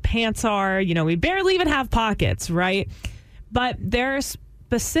our pants are. You know, we barely even have pockets, right? But there are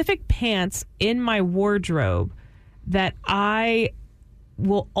specific pants in my wardrobe that I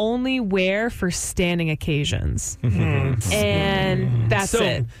will only wear for standing occasions. And that's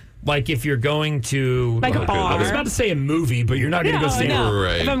it. Like if you're going to... Like a bar. I was about to say a movie, but you're not going to go stand... No.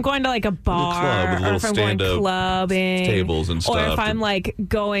 Right. If I'm going to like a bar, club, or if I'm going clubbing. Tables and stuff. Or if I'm like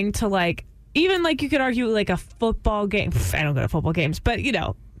going to like... Even like you could argue like a football game. I don't go to football games, but you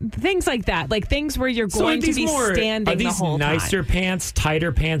know... Things like that, like things where you're going to be standing the whole time. Are these nicer pants,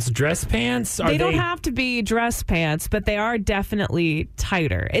 tighter pants, dress pants? They don't have to be dress pants, but they are definitely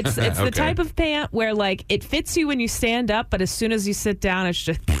tighter. It's the type of pant where like it fits you when you stand up, but as soon as you sit down, it's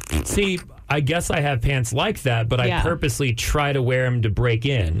just... See, I guess I have pants like that, but I purposely try to wear them to break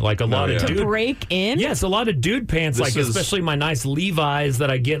in. Like a lot of dude... To break in? Yes, a lot of dude pants, especially my nice Levi's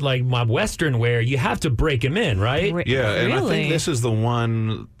that I get, like my Western wear, you have to break them in, right? Yeah, and I think this is the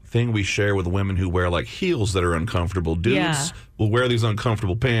one thing we share with women who wear like heels that are uncomfortable. Dudes will wear these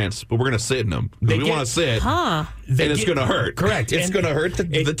uncomfortable pants, but we're going to sit in them because we want to sit, and it's going to hurt. Correct. It's going to hurt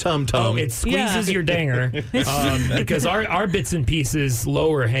the tum-tum. Oh, it squeezes your danger because our bits and pieces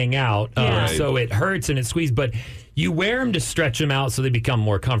lower hang out, so it hurts and it squeezes, but you wear them to stretch them out so they become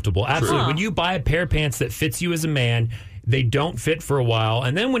more comfortable. Absolutely. When you buy a pair of pants that fits you as a man, they don't fit for a while,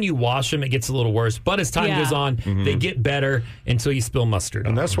 and then when you wash them, it gets a little worse. But as time goes on, they get better until you spill mustard.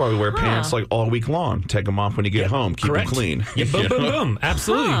 And that's why we wear pants like all week long. Take them off when you get home. Keep them clean. Yeah, boom, boom, boom.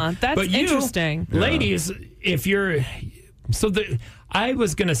 Absolutely. That's interesting. Ladies, if you're... I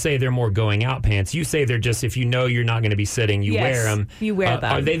was going to say they're more going out pants. You say they're just if you know you're not going to be sitting, you wear them. You wear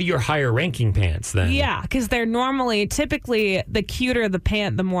them. Are they your higher ranking pants then? Yeah, because they're typically, the cuter the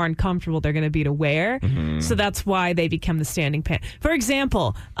pant, the more uncomfortable they're going to be to wear. So that's why they become the standing pant. For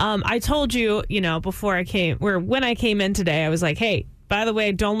example, I told you, before I came, when I came in today, I was like, hey, by the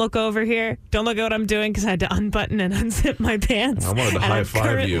way, don't look over here. Don't look at what I'm doing because I had to unbutton and unzip my pants. I wanted to high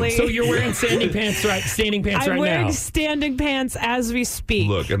five you. So you're wearing standing pants right now? I'm wearing standing pants as we speak.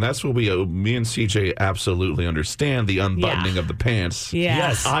 Look, and that's what me and CJ absolutely understand, the unbuttoning of the pants. Yeah.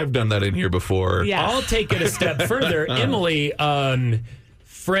 Yes. I've done that in here before. Yeah. I'll take it a step further. Emily,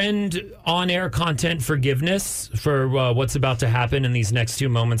 friend on-air content forgiveness for what's about to happen in these next 2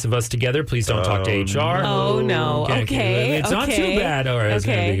 moments of us together. Please don't talk to HR. Oh, no. Okay. It's not too bad. Or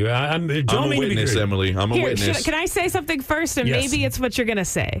I'm a witness, Emily. I'm a witness. Can I say something first? And maybe it's what you're going to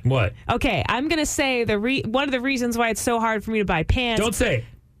say. What? Okay. I'm going to say one of the reasons why it's so hard for me to buy pants. Don't say it.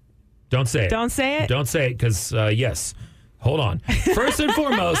 Don't say it. Don't say it? Don't say it because, yes. Hold on. First and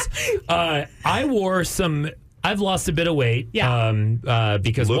foremost, I wore some... I've lost a bit of weight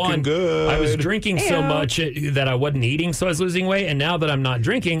because Looking good. I was drinking so much that I wasn't eating, so I was losing weight. And now that I'm not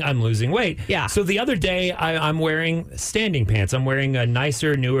drinking, I'm losing weight. Yeah. So the other day, I'm wearing standing pants. I'm wearing a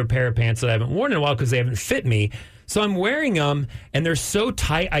nicer, newer pair of pants that I haven't worn in a while because they haven't fit me. So I'm wearing them, and they're so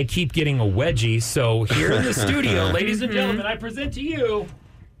tight, I keep getting a wedgie. So here in the studio, ladies and gentlemen, I present to you...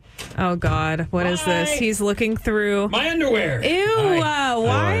 Oh, God. What is this? He's looking through. My underwear. Ew.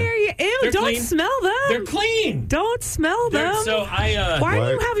 Why are you... Ew, They're don't clean. smell them. They're clean. Don't smell them. So why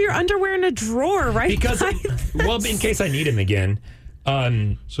do you have your underwear in a drawer Because, in case I need them again.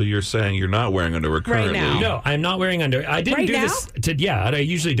 So you're saying you're not wearing underwear currently? Right now. No, I'm not wearing underwear. I didn't do this I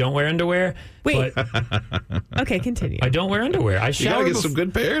usually don't wear underwear. Wait. But okay, continue. I don't wear underwear. I shower. You gotta get some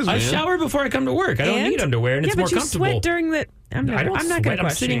good pairs, man. I shower before I come to work. I don't need underwear, and it's more comfortable. Sweat during the... I'm not going to I'm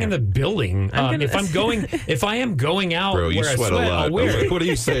sitting in the building. If I am going out, bro, you sweat a lot. I'll wear it. What are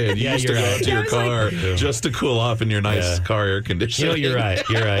you saying? You used to go out to your car just to cool off in your nice car air conditioning. You're right.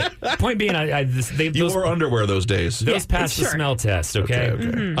 You're right. Point being, you wore underwear those days. Those passed the smell test.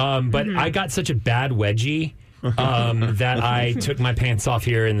 Okay. But I got such a bad wedgie. That I took my pants off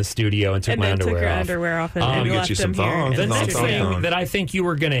here in the studio and took my underwear off. Took your underwear off and get left you some them here. thongs. The next thing that I think you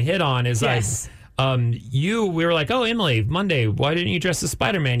were going to hit on is we were like, oh, Emily, Monday, why didn't you dress as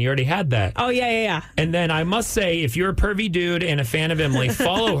Spider-Man? You already had that. Oh, yeah. And then I must say, if you're a pervy dude and a fan of Emily,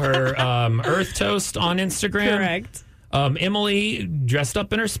 follow her, Earth Toast on Instagram. Correct. Emily dressed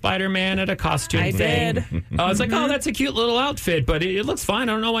up in her Spider-Man at a costume thing. Did. I was like, oh, that's a cute little outfit, but it looks fine.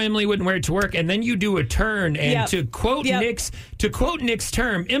 I don't know why Emily wouldn't wear it to work. And then you do a turn, and to quote Nick's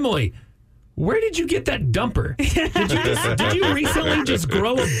term, Emily, Where did you get that dumper? Did you recently just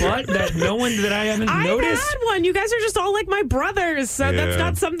grow a butt that I haven't noticed? I had one. You guys are just all like my brothers, so that's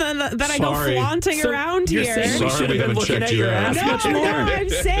not something that I go flaunting around you're here. Saying we should have been looking at your ass much more. No, I'm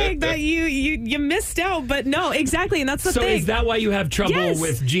saying that you missed out, but no, exactly, and that's the thing. So is that why you have trouble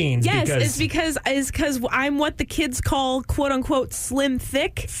with jeans? Yes, it's because I'm what the kids call "quote unquote" slim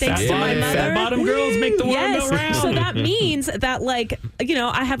thick. Thanks to my mother. Fat bottom girls make the world go round. So that means that, like,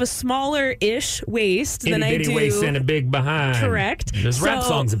 I have a smaller-ish waist than I do. Waist and a big behind. Correct. There's rap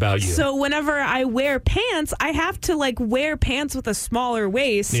songs about you. So whenever I wear pants, I have to wear pants with a smaller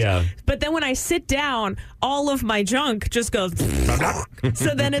waist. Yeah. But then when I sit down, all of my junk just goes.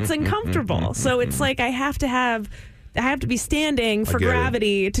 So then it's uncomfortable. So it's like I have to be standing for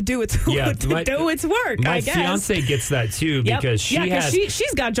gravity to do its work. My fiance gets that too because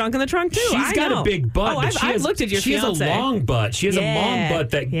she's got junk in the trunk too. She's got a big butt. Oh, I've looked at your fiance. She has a long butt. She has a long butt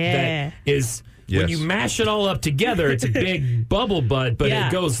that is. When you mash it all up together, it's a big bubble butt, but it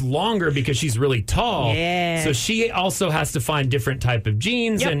goes longer because she's really tall. Yeah. So she also has to find different type of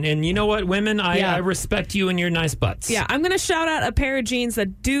jeans. Yep. And you know what, women? I respect you and your nice butts. Yeah, I'm going to shout out a pair of jeans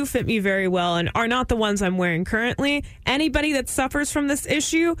that do fit me very well and are not the ones I'm wearing currently. Anybody that suffers from this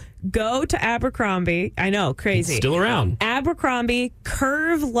issue, go to Abercrombie. I know, crazy. It's still around. Abercrombie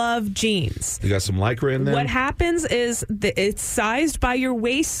Curve Love jeans. You got some Lycra in there? What happens is it's sized by your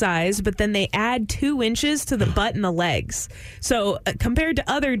waist size, but then they add 2 inches to the butt and the legs. So compared to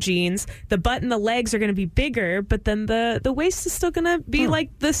other jeans, the butt and the legs are going to be bigger, but then the waist is still going to be like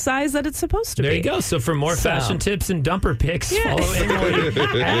the size that it's supposed to be. There you go. So for more fashion tips and dumper pics, follow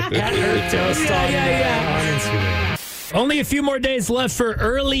Emily at her toast on Instagram. Only a few more days left for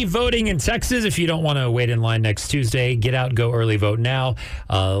early voting in Texas. If you don't want to wait in line next Tuesday, get out, go early vote now.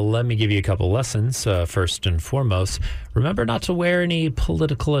 Let me give you a couple lessons. First and foremost, remember not to wear any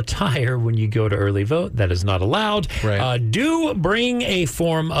political attire when you go to early vote. That is not allowed. Right. Do bring a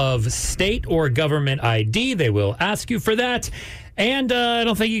form of state or government ID. They will ask you for that. And I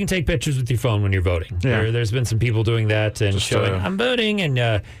don't think you can take pictures with your phone when you're voting. Yeah. There's been some people doing that and showing, I'm voting,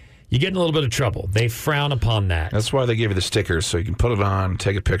 and you get in a little bit of trouble. They frown upon that. That's why they give you the stickers, so you can put it on,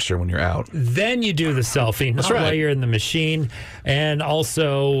 take a picture when you're out. Then you do the selfie, not while you're in the machine. And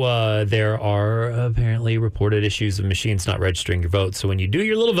also, there are apparently reported issues of machines not registering your votes. So when you do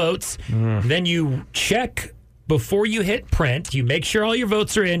your little votes, then you check before you hit print. You make sure all your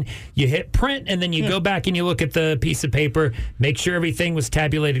votes are in. You hit print, and then you go back and you look at the piece of paper, make sure everything was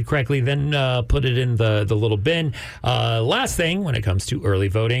tabulated correctly, then put it in the little bin. Last thing, when it comes to early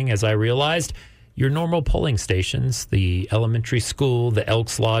voting, as I realized, your normal polling stations, the elementary school, the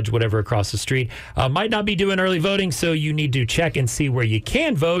Elks Lodge, whatever across the street, might not be doing early voting, so you need to check and see where you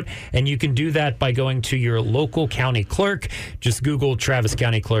can vote, and you can do that by going to your local county clerk. Just Google Travis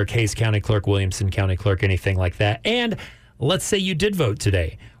County Clerk, Hayes County Clerk, Williamson County Clerk, anything like that. And let's say you did vote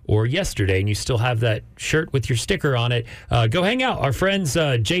today or yesterday and you still have that shirt with your sticker on it, go hang out. Our friends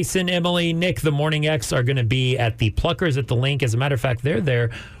Jason, Emily, Nick, the Morning X are going to be at the Pluckers at the Link. As a matter of fact, they're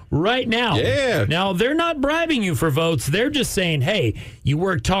there right now. Yeah. Now, they're not bribing you for votes. They're just saying, hey, you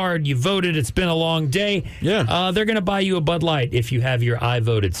worked hard, you voted, it's been a long day. Yeah. They're going to buy you a Bud Light if you have your I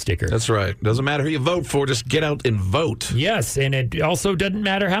voted sticker. That's right. Doesn't matter who you vote for, just get out and vote. Yes, and it also doesn't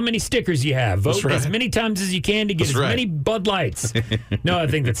matter how many stickers you have. Vote as many times as you can to get many Bud Lights. No, I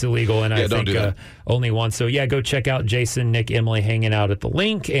think that's illegal, and I think only one. So, yeah, go check out Jason, Nick, Emily hanging out at the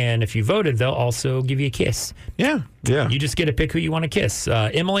Link, and if you voted, they'll also give you a kiss. Yeah. You just get to pick who you want to kiss.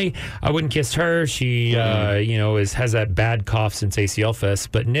 Emily, I wouldn't kiss her. She, has that bad cough since ACL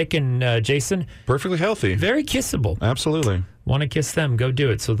Fest. But Nick and Jason, perfectly healthy, very kissable. Absolutely. Want to kiss them? Go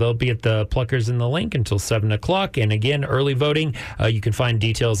do it. So they'll be at the Pluckers in the Link until 7:00. And again, early voting. You can find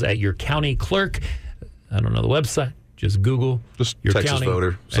details at your county clerk. I don't know the website. Just Google your Texas county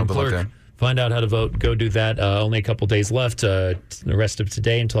voter, something like that. Find out how to vote. Go do that. Only a couple days left. The rest of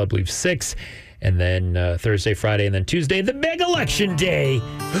today until I believe 6. And then Thursday, Friday, and then Tuesday, the big election day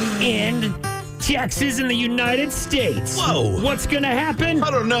in Texas in the United States. Whoa. What's going to happen? I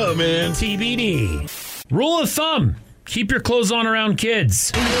don't know, man. TBD. Rule of thumb. Keep your clothes on around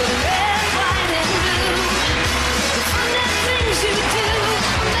kids.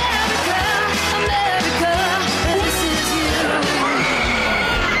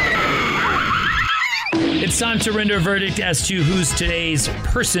 It's time to render a verdict as to who's today's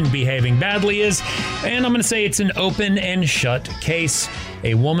person behaving badly is, and I'm going to say it's an open and shut case.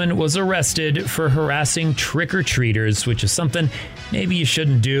 A woman was arrested for harassing trick-or-treaters, which is something maybe you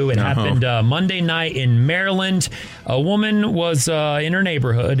shouldn't do. It happened Monday night in Maryland. A woman was in her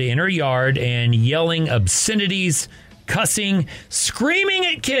neighborhood, in her yard, and yelling obscenities, cussing, screaming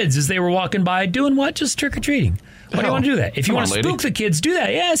at kids as they were walking by. Doing what? Just trick-or-treating. Why do you want to do that? If you want to spook the kids, do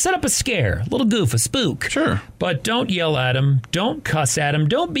that. Yeah, set up a scare, a little goof, a spook. Sure. But don't yell at them. Don't cuss at them.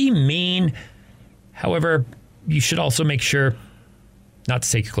 Don't be mean. However, you should also make sure not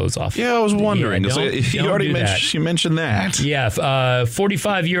to take your clothes off. Yeah, I was wondering. Yeah, She mentioned that. Yeah,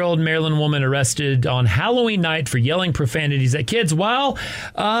 45-year-old Maryland woman arrested on Halloween night for yelling profanities at kids while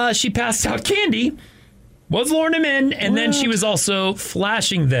she passed out candy. Was luring them in, and then she was also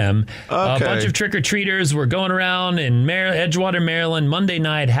flashing them. A bunch of trick-or-treaters were going around in Edgewater, Maryland, Monday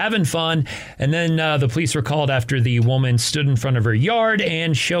night, having fun, and then the police were called after the woman stood in front of her yard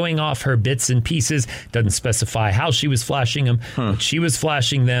and showing off her bits and pieces. Doesn't specify how she was flashing them, but she was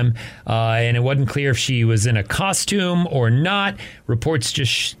flashing them, and it wasn't clear if she was in a costume or not. Reports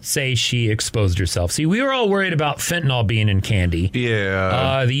just say she exposed herself. See, we were all worried about fentanyl being in candy.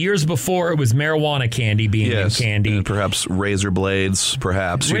 Yeah. The years before, it was marijuana candy being in candy. And perhaps razor blades,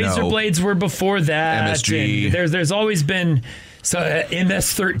 Razor blades were before that. MSG. And there's always been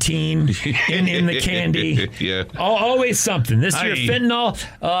MS-13 in the candy. Yeah. Always something. This year, fentanyl,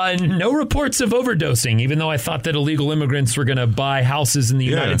 no reports of overdosing, even though I thought that illegal immigrants were going to buy houses in the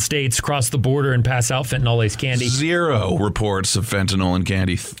United States, cross the border, and pass out fentanyl-laced candy. 0 reports of fentanyl in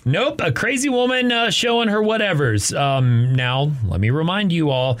candy. Nope. A crazy woman showing her whatevers. Now, let me remind you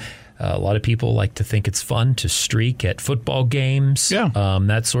all, a lot of people like to think it's fun to streak at football games,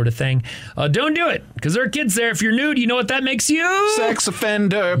 that sort of thing. Don't do it, because there are kids there. If you're nude, you know what that makes you? Sex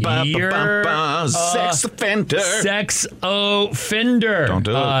offender. Sex offender. Sex offender. Don't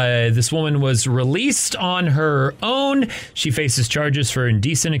do it. This woman was released on her own. She faces charges for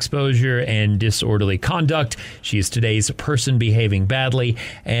indecent exposure and disorderly conduct. She is today's person behaving badly.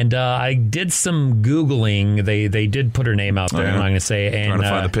 And I did some Googling. They did put her name out there, I'm not going to say. And, trying to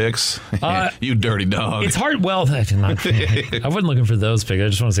find the pics? You dirty dog. It's hard. Well, I wasn't looking for those pics. I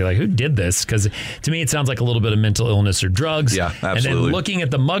just want to say, like, who did this? Because to me, it sounds like a little bit of mental illness or drugs. Yeah, absolutely. And then looking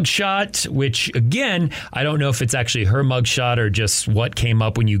at the mugshot, which, again, I don't know if it's actually her mugshot or just what came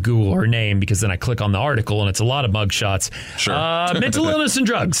up when you Google her name, because then I click on the article and it's a lot of mugshots. Sure. Mental illness and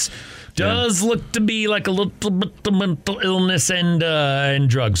drugs. Does look to be like a little bit of mental illness and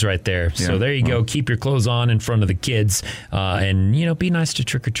drugs right there. So there you go. Keep your clothes on in front of the kids and, be nice to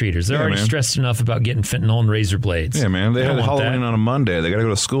trick-or-treaters. They're already stressed enough about getting fentanyl and razor blades. Yeah, man. They had Halloween on a Monday. They got to go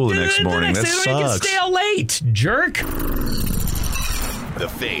to school the next morning. That sucks. They can stay out late, jerk. The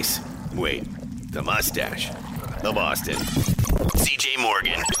face. Wait. The mustache. The Boston. CJ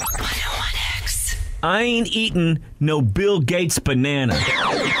Morgan. 101X. I ain't eating no Bill Gates banana.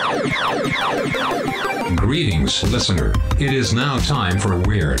 Greetings, listener. It is now time for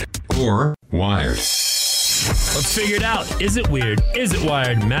Weird or Wired. Let's figure it out. Is it weird? Is it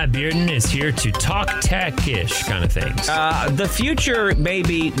wired? Matt Bearden is here to talk tech-ish kind of things. The future may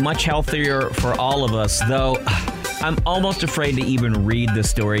be much healthier for all of us, though I'm almost afraid to even read the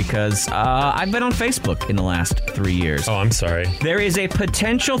story because I've been on Facebook in the last 3 years. Oh, I'm sorry. There is a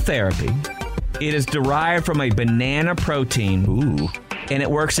potential therapy. It is derived from a banana protein. Ooh. And it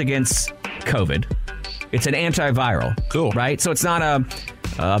works against COVID. It's an antiviral. Cool. Right? So it's not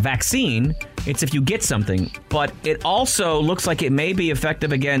a vaccine. It's if you get something. But it also looks like it may be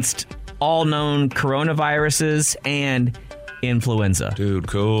effective against all known coronaviruses and influenza. Dude,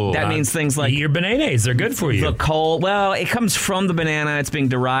 cool. That means things like... Eat your bananas. They're good for you. The cold... Well, it comes from the banana. It's being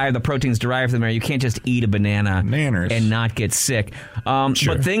derived. The protein's derived from the banana. You can't just eat a banana and not get sick. Sure.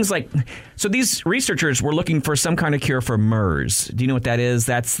 But things like... So these researchers were looking for some kind of cure for MERS. Do you know what that is?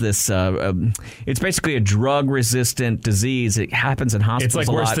 That's this... it's basically a drug-resistant disease. It happens in hospitals a lot. It's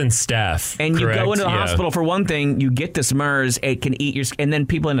like worse than staph. And correct? You go into the hospital for one thing, you get this MERS, it can eat your... And then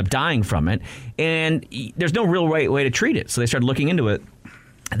people end up dying from it. And there's no real way to treat it. So they started looking into it.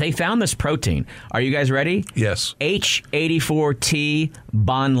 They found this protein. Are you guys ready? Yes. H84T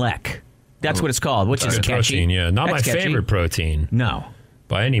Bonlec. That's what it's called, which is catchy. Protein, yeah. Not That's my catchy. favorite protein. No.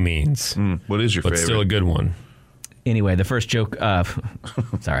 By any means. What is your favorite? But still a good one. Anyway, the first joke...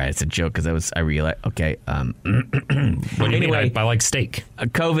 sorry, it's a joke because I realized... Okay. What do you mean? I like steak.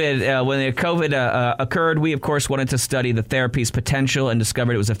 COVID, when the COVID occurred, we, of course, wanted to study the therapy's potential and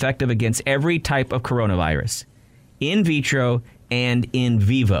discovered it was effective against every type of coronavirus, in vitro and in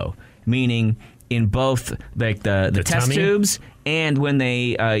vivo, meaning in both like the test tummy? tubes and when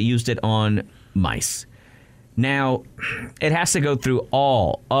they used it on mice. Now, it has to go through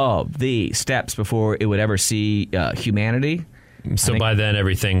all of the steps before it would ever see humanity. So by then,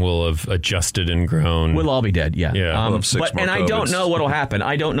 everything will have adjusted and grown. We'll all be dead, yeah. We'll have 6 more I don't know what will happen.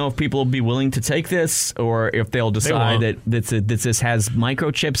 I don't know if people will be willing to take this or if they'll decide that this has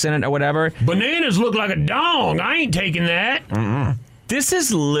microchips in it or whatever. Bananas look like a dong. I ain't taking that. This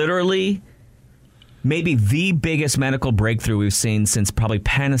is literally maybe the biggest medical breakthrough we've seen since probably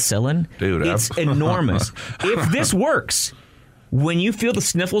penicillin. Dude, it's enormous. If this works, when you feel the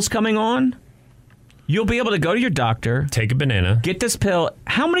sniffles coming on, you'll be able to go to your doctor, take a banana, get this pill.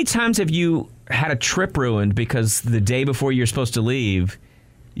 How many times have you had a trip ruined because the day before you're supposed to leave,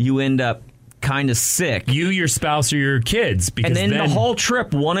 you end up kind of sick? You, your spouse, or your kids. Because and then the whole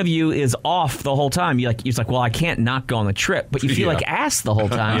trip, one of you is off the whole time. You're like, well, I can't not go on the trip. But you feel like ass the whole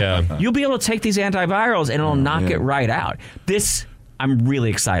time. You'll be able to take these antivirals and it'll knock it right out. I'm really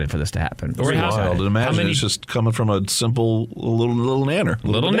excited for this to happen. Or wild. Imagine it's just coming from a simple little nanner.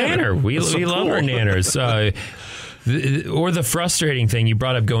 Little nanner. We love our nanners. Or the frustrating thing, you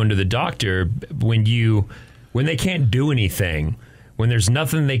brought up going to the doctor when they can't do anything, when there's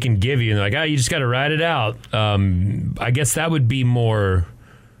nothing they can give you, and they're like, you just got to ride it out. I guess that would be more.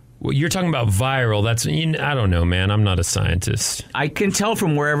 Well, you're talking about viral. I don't know, man. I'm not a scientist. I can tell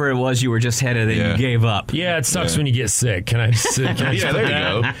from wherever it was you were just headed that you gave up. Yeah, it sucks when you get sick. Can I just there you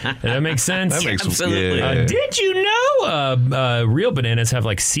go. Does that make sense? That makes absolutely. Did you know real bananas have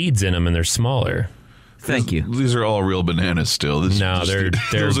like seeds in them and they're smaller? Thank you. These are all real bananas still. Those are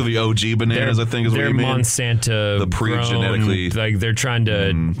the OG bananas, I think is what you mean. They're Monsanto the pre-genetically. Like they're trying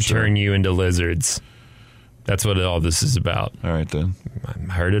to turn you into lizards. That's what all this is about. All right, then.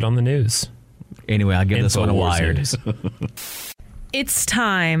 I heard it on the news. Anyway, I'll give this one a Wired. It's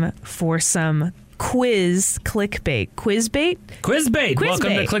time for some quiz clickbait. Quizbait? Quizbait. Welcome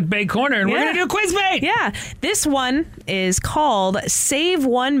to Clickbait Corner, and we're going to do Quizbait. Yeah. This one is called Save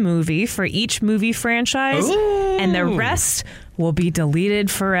One Movie for Each Movie Franchise, and the rest will be deleted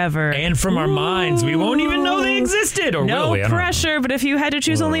forever. And from our minds, we won't even know they existed. Or no will we? Pressure, but if you had to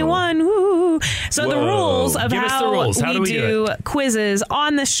choose only one, woo. So the rules of how we do quizzes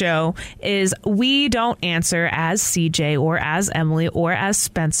on the show is we don't answer as CJ or as Emily or as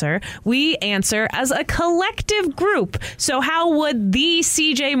Spencer. We answer as a collective group. So how would the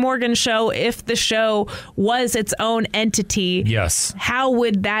CJ Morgan Show, if the show was its own entity? Yes. How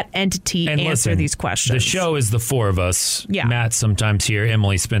would that entity answer these questions? The show is the four of us. Yeah. Matt sometimes here,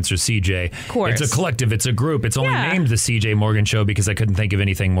 Emily, Spencer, CJ. Of course. It's a collective. It's a group. It's only named the CJ Morgan Show because I couldn't think of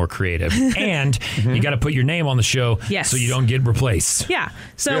anything more creative. And you got to put your name on the show so you don't get replaced. Yeah.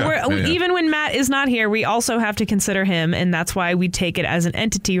 So even when Matt is not here, we also have to consider him, and that's why we take it as an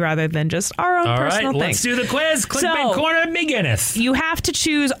entity rather than just our own personal thing. Let's do the quiz. Clickbait Corner beginneth. You have to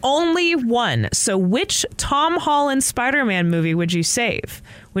choose only one. So which Tom Holland Spider-Man movie would you save?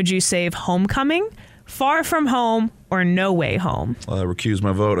 Would you save Homecoming, Far From Home, or No Way Home? I recuse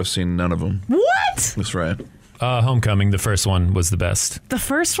my vote. I've seen none of them. What? That's right. Homecoming, the first one was the best. The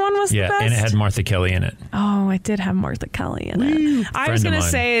first one was the best? Yeah, and it had Martha Kelly in it. Oh, it did have Martha Kelly in it. I was going to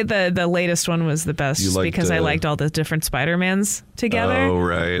say the latest one was the best because I liked all the different Spider-Mans together. Oh,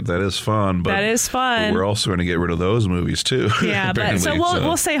 right. That is fun. But that is fun. But we're also going to get rid of those movies, too. Yeah, but so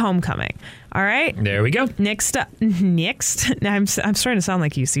we'll say Homecoming. All right. There we go. Next. I'm starting to sound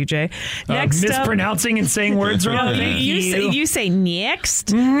like you, CJ. Next, mispronouncing and saying words wrong. You say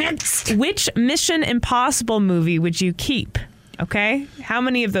next. Next. Which Mission Impossible movie would you keep? Okay. How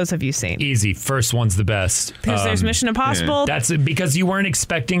many of those have you seen? Easy. First one's the best. Because there's Mission Impossible. That's because you weren't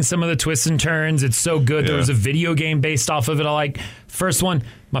expecting some of the twists and turns. It's so good. There was a video game based off of it. I like first one.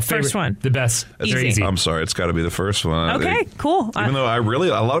 My favorite. First one. The best. They're easy. I'm sorry. It's got to be the first one. Okay, cool. Even though a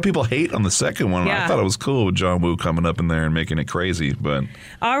lot of people hate on the second one. I thought it was cool with John Woo coming up in there and making it crazy. But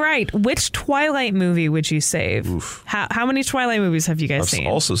all right. Which Twilight movie would you save? Oof. How many Twilight movies have you guys seen?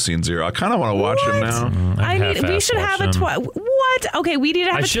 I've also seen zero. I kind of want to watch them now. We should have a What? Okay, we need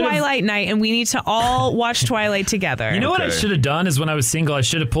to have a Twilight night, and we need to all watch Twilight together. You know what I should have done is when I was single, I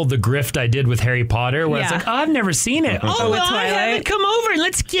should have pulled the grift I did with Harry Potter, where I was like, I've never seen it. With Twilight? I haven't. Come over and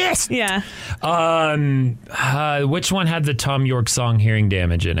let's kiss. Yeah. Which one had the Tom York song "Hearing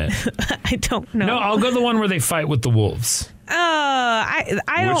Damage" in it? I don't know. No, I'll go the one where they fight with the wolves. I don't like that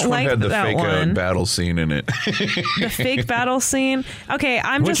one. Which one had the fake battle scene in it? The fake battle scene? Okay,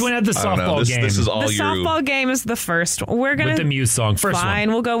 Which one had the softball game? This is all the softball game is the first one. We're gonna with the Muse song.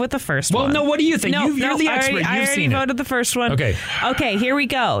 Fine, we'll go with the first one. Well, no, what do you think? You're the expert. I already voted the first one. Okay, here we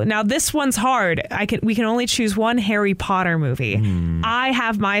go. Now this one's hard. We can only choose one Harry Potter movie. I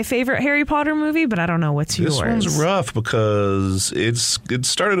have my favorite Harry Potter movie, but I don't know what's yours. This one's rough because it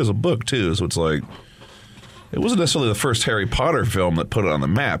started as a book too, so it's like It wasn't necessarily the first Harry Potter film that put it on the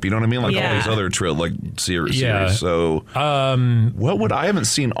map. You know what I mean? Like all these other series. So, I haven't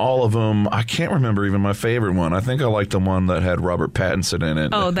seen all of them. I can't remember even my favorite one. I think I liked the one that had Robert Pattinson in it.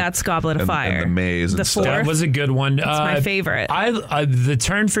 Oh, that's Goblet of Fire. And the maze and stuff. That was a good one. That's my favorite. The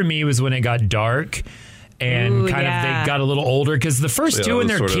turn for me was when it got dark. And they got a little older because the first two, when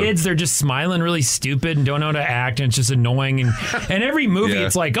they're kids, they're just smiling really stupid and don't know how to act, and it's just annoying. And every movie,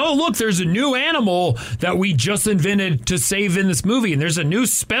 it's like, oh, look, there's a new animal that we just invented to save in this movie, and there's a new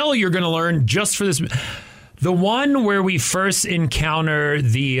spell you're going to learn just for this. The one where we first encounter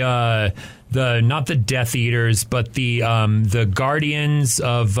the not the Death Eaters, but the Guardians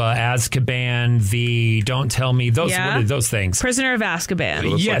of Azkaban. The Don't Tell Me those. What are those things? Prisoner of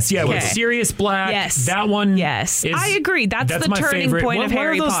Azkaban. Yes, with Sirius Black. Yes, that one. Yes, I agree. That's the turning favorite. point of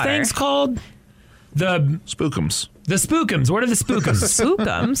Harry Potter. What are those things called? The Spookums. The Spookums. What are the Spookums?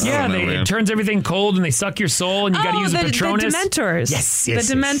 Spookums? Yeah, it turns everything cold and they suck your soul and you got to use a Patronus. The Dementors. Yes. The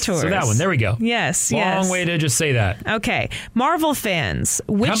Dementors. So that one. There we go. Yes, Long way to just say that. Okay. Marvel fans.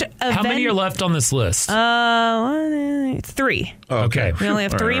 How many are left on this list? 3. Oh, okay. We only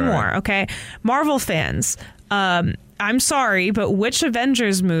have 3 more. Okay. Marvel fans. I'm sorry, but which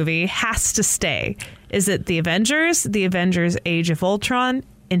Avengers movie has to stay? Is it The Avengers Age of Ultron,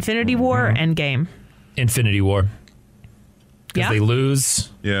 Infinity War, Endgame? Infinity War. Because they lose.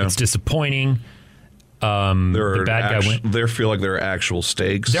 Yeah. It's disappointing. The bad guy went. There feel like there are actual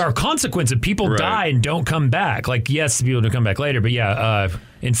stakes. There are consequences. People die and don't come back. Like, yes, people don't come back later, but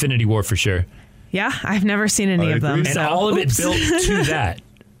Infinity War for sure. Yeah, I've never seen any of them. And all of it built to that.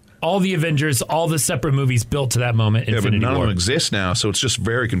 All the Avengers, all the separate movies built to that moment. Infinity but none War. of them exist now, so it's just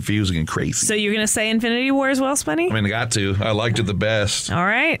very confusing and crazy. So you're going to say Infinity War as well, Spunny? I mean, I got to. I liked it the best. All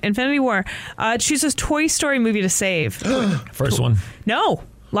right, Infinity War. Choose a Toy Story movie to save. First one. No,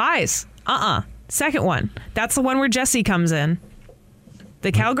 lies. Second one. That's the one where Jessie comes in.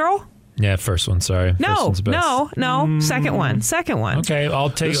 The cowgirl? Yeah, first one. Sorry. No. Second one. Okay, I'll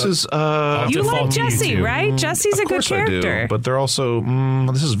take. This is. You like Jessie, right? Jesse's a good character. I do, but they're also.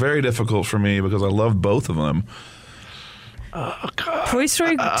 This is very difficult for me because I love both of them. Toy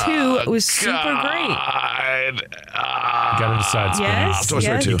Story 2 was super great. You gotta decide. Yes. Toy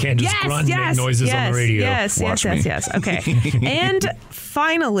Story 2. You can't just grunt and make noises on the radio. Yes. Okay. And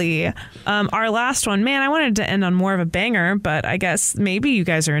finally, our last one. Man, I wanted to end on more of a banger, but I guess maybe you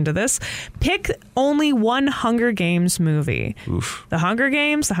guys are into this. Pick only one Hunger Games movie. Oof. The Hunger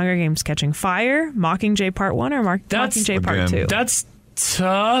Games, Catching Fire, Mockingjay Part 1, or Mockingjay Part 2. That's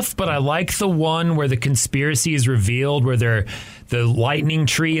tough, but I like the one where the conspiracy is revealed, where they're the lightning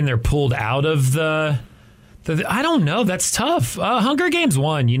tree and they're pulled out of the I don't know. That's tough. Hunger Games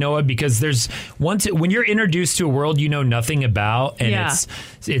 1, you know what? Because there's when you're introduced to a world you know nothing about, and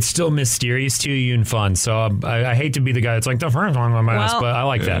it's still mysterious to you and fun. So I hate to be the guy that's like the first one on my ass, but I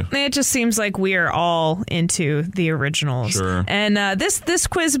like that. It just seems like we are all into the originals. Sure. And this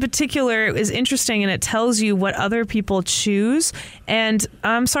quiz in particular is interesting, and it tells you what other people choose. And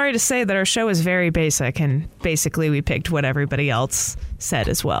I'm sorry to say that our show is very basic, and basically we picked what everybody else said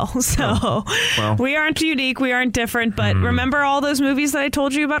as well. So we aren't unique, we aren't different, but remember all those movies that I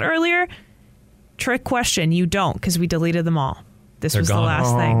told you about earlier? Trick question, you don't, because we deleted them all. They're was gone. The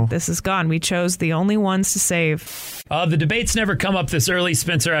last thing. This is gone. We chose the only ones to save. The debates never come up this early,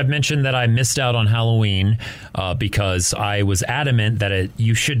 Spencer. I've mentioned that I missed out on Halloween because I was adamant that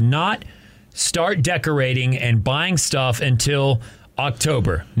you should not start decorating and buying stuff until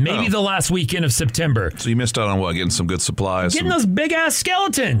October, maybe the last weekend of September. So you missed out on what? Getting some good supplies? Getting those big-ass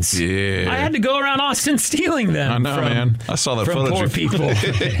skeletons. Yeah. I had to go around Austin stealing them. I know, man. I saw that from footage. Poor people.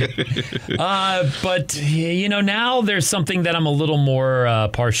 But, you know, now there's something that I'm a little more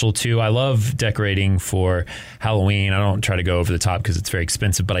partial to. I love decorating for Halloween. I don't try to go over the top because it's very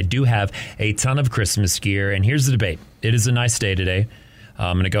expensive, but I do have a ton of Christmas gear. And here's the debate. It is a nice day today.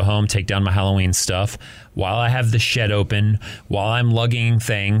 I'm going to go home, take down my Halloween stuff. While I have the shed open, while I'm lugging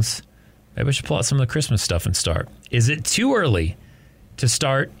things, maybe I should pull out some of the Christmas stuff and start. Is it too early to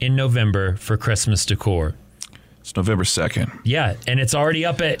start in November for Christmas decor? It's November 2nd. Yeah, and it's already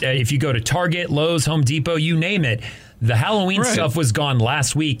up at, if you go to Target, Lowe's, Home Depot, you name it. The Halloween stuff was gone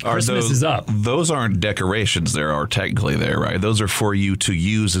last week. Christmas is up. Those aren't decorations there are technically there, right? Those are for you to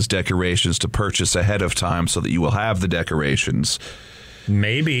use as decorations to purchase ahead of time so that you will have the decorations.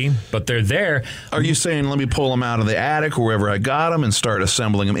 Maybe, but they're there. Are you saying let me pull them out of the attic or wherever I got them and start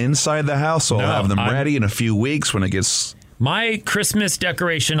assembling them inside the house so I'll have them ready in a few weeks when it gets... My Christmas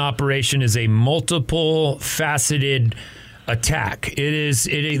decoration operation is a multiple faceted attack. It is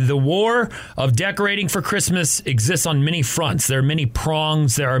the war of decorating for Christmas exists on many fronts. There are many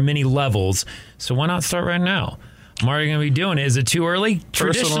prongs. There are many levels. So why not start right now? I'm already going to be doing it. Is it too early?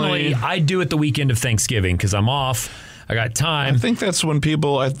 Traditionally, I do it the weekend of Thanksgiving because I'm off. I got time. I think that's when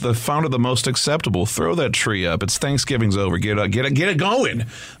people found it the most acceptable. Throw that tree up. It's Thanksgiving's over. Get it going.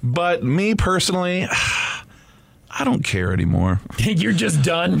 But me personally, I don't care anymore. You're just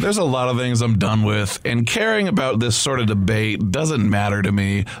done? There's a lot of things I'm done with, and caring about this sort of debate doesn't matter to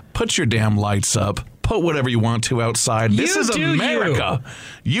me. Put your damn lights up. Put whatever you want to outside. This is America.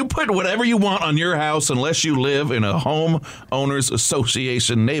 You put whatever you want on your house unless you live in a home owners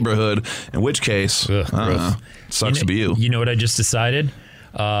association neighborhood, in which case, sucks to be you. You know what I just decided?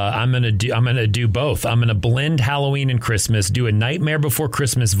 I'm gonna do both. I'm gonna blend Halloween and Christmas, do a Nightmare Before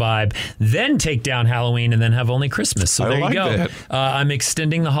Christmas vibe, then take down Halloween and then have only Christmas. So there you go. I'm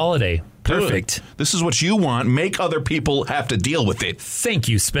extending the holiday. Perfect. Good. This is what you want. Make other people have to deal with it. Thank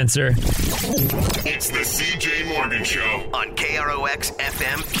you, Spencer. It's the CJ Morgan Show on KROX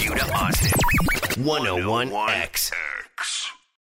FM, Buda, Austin. 101X.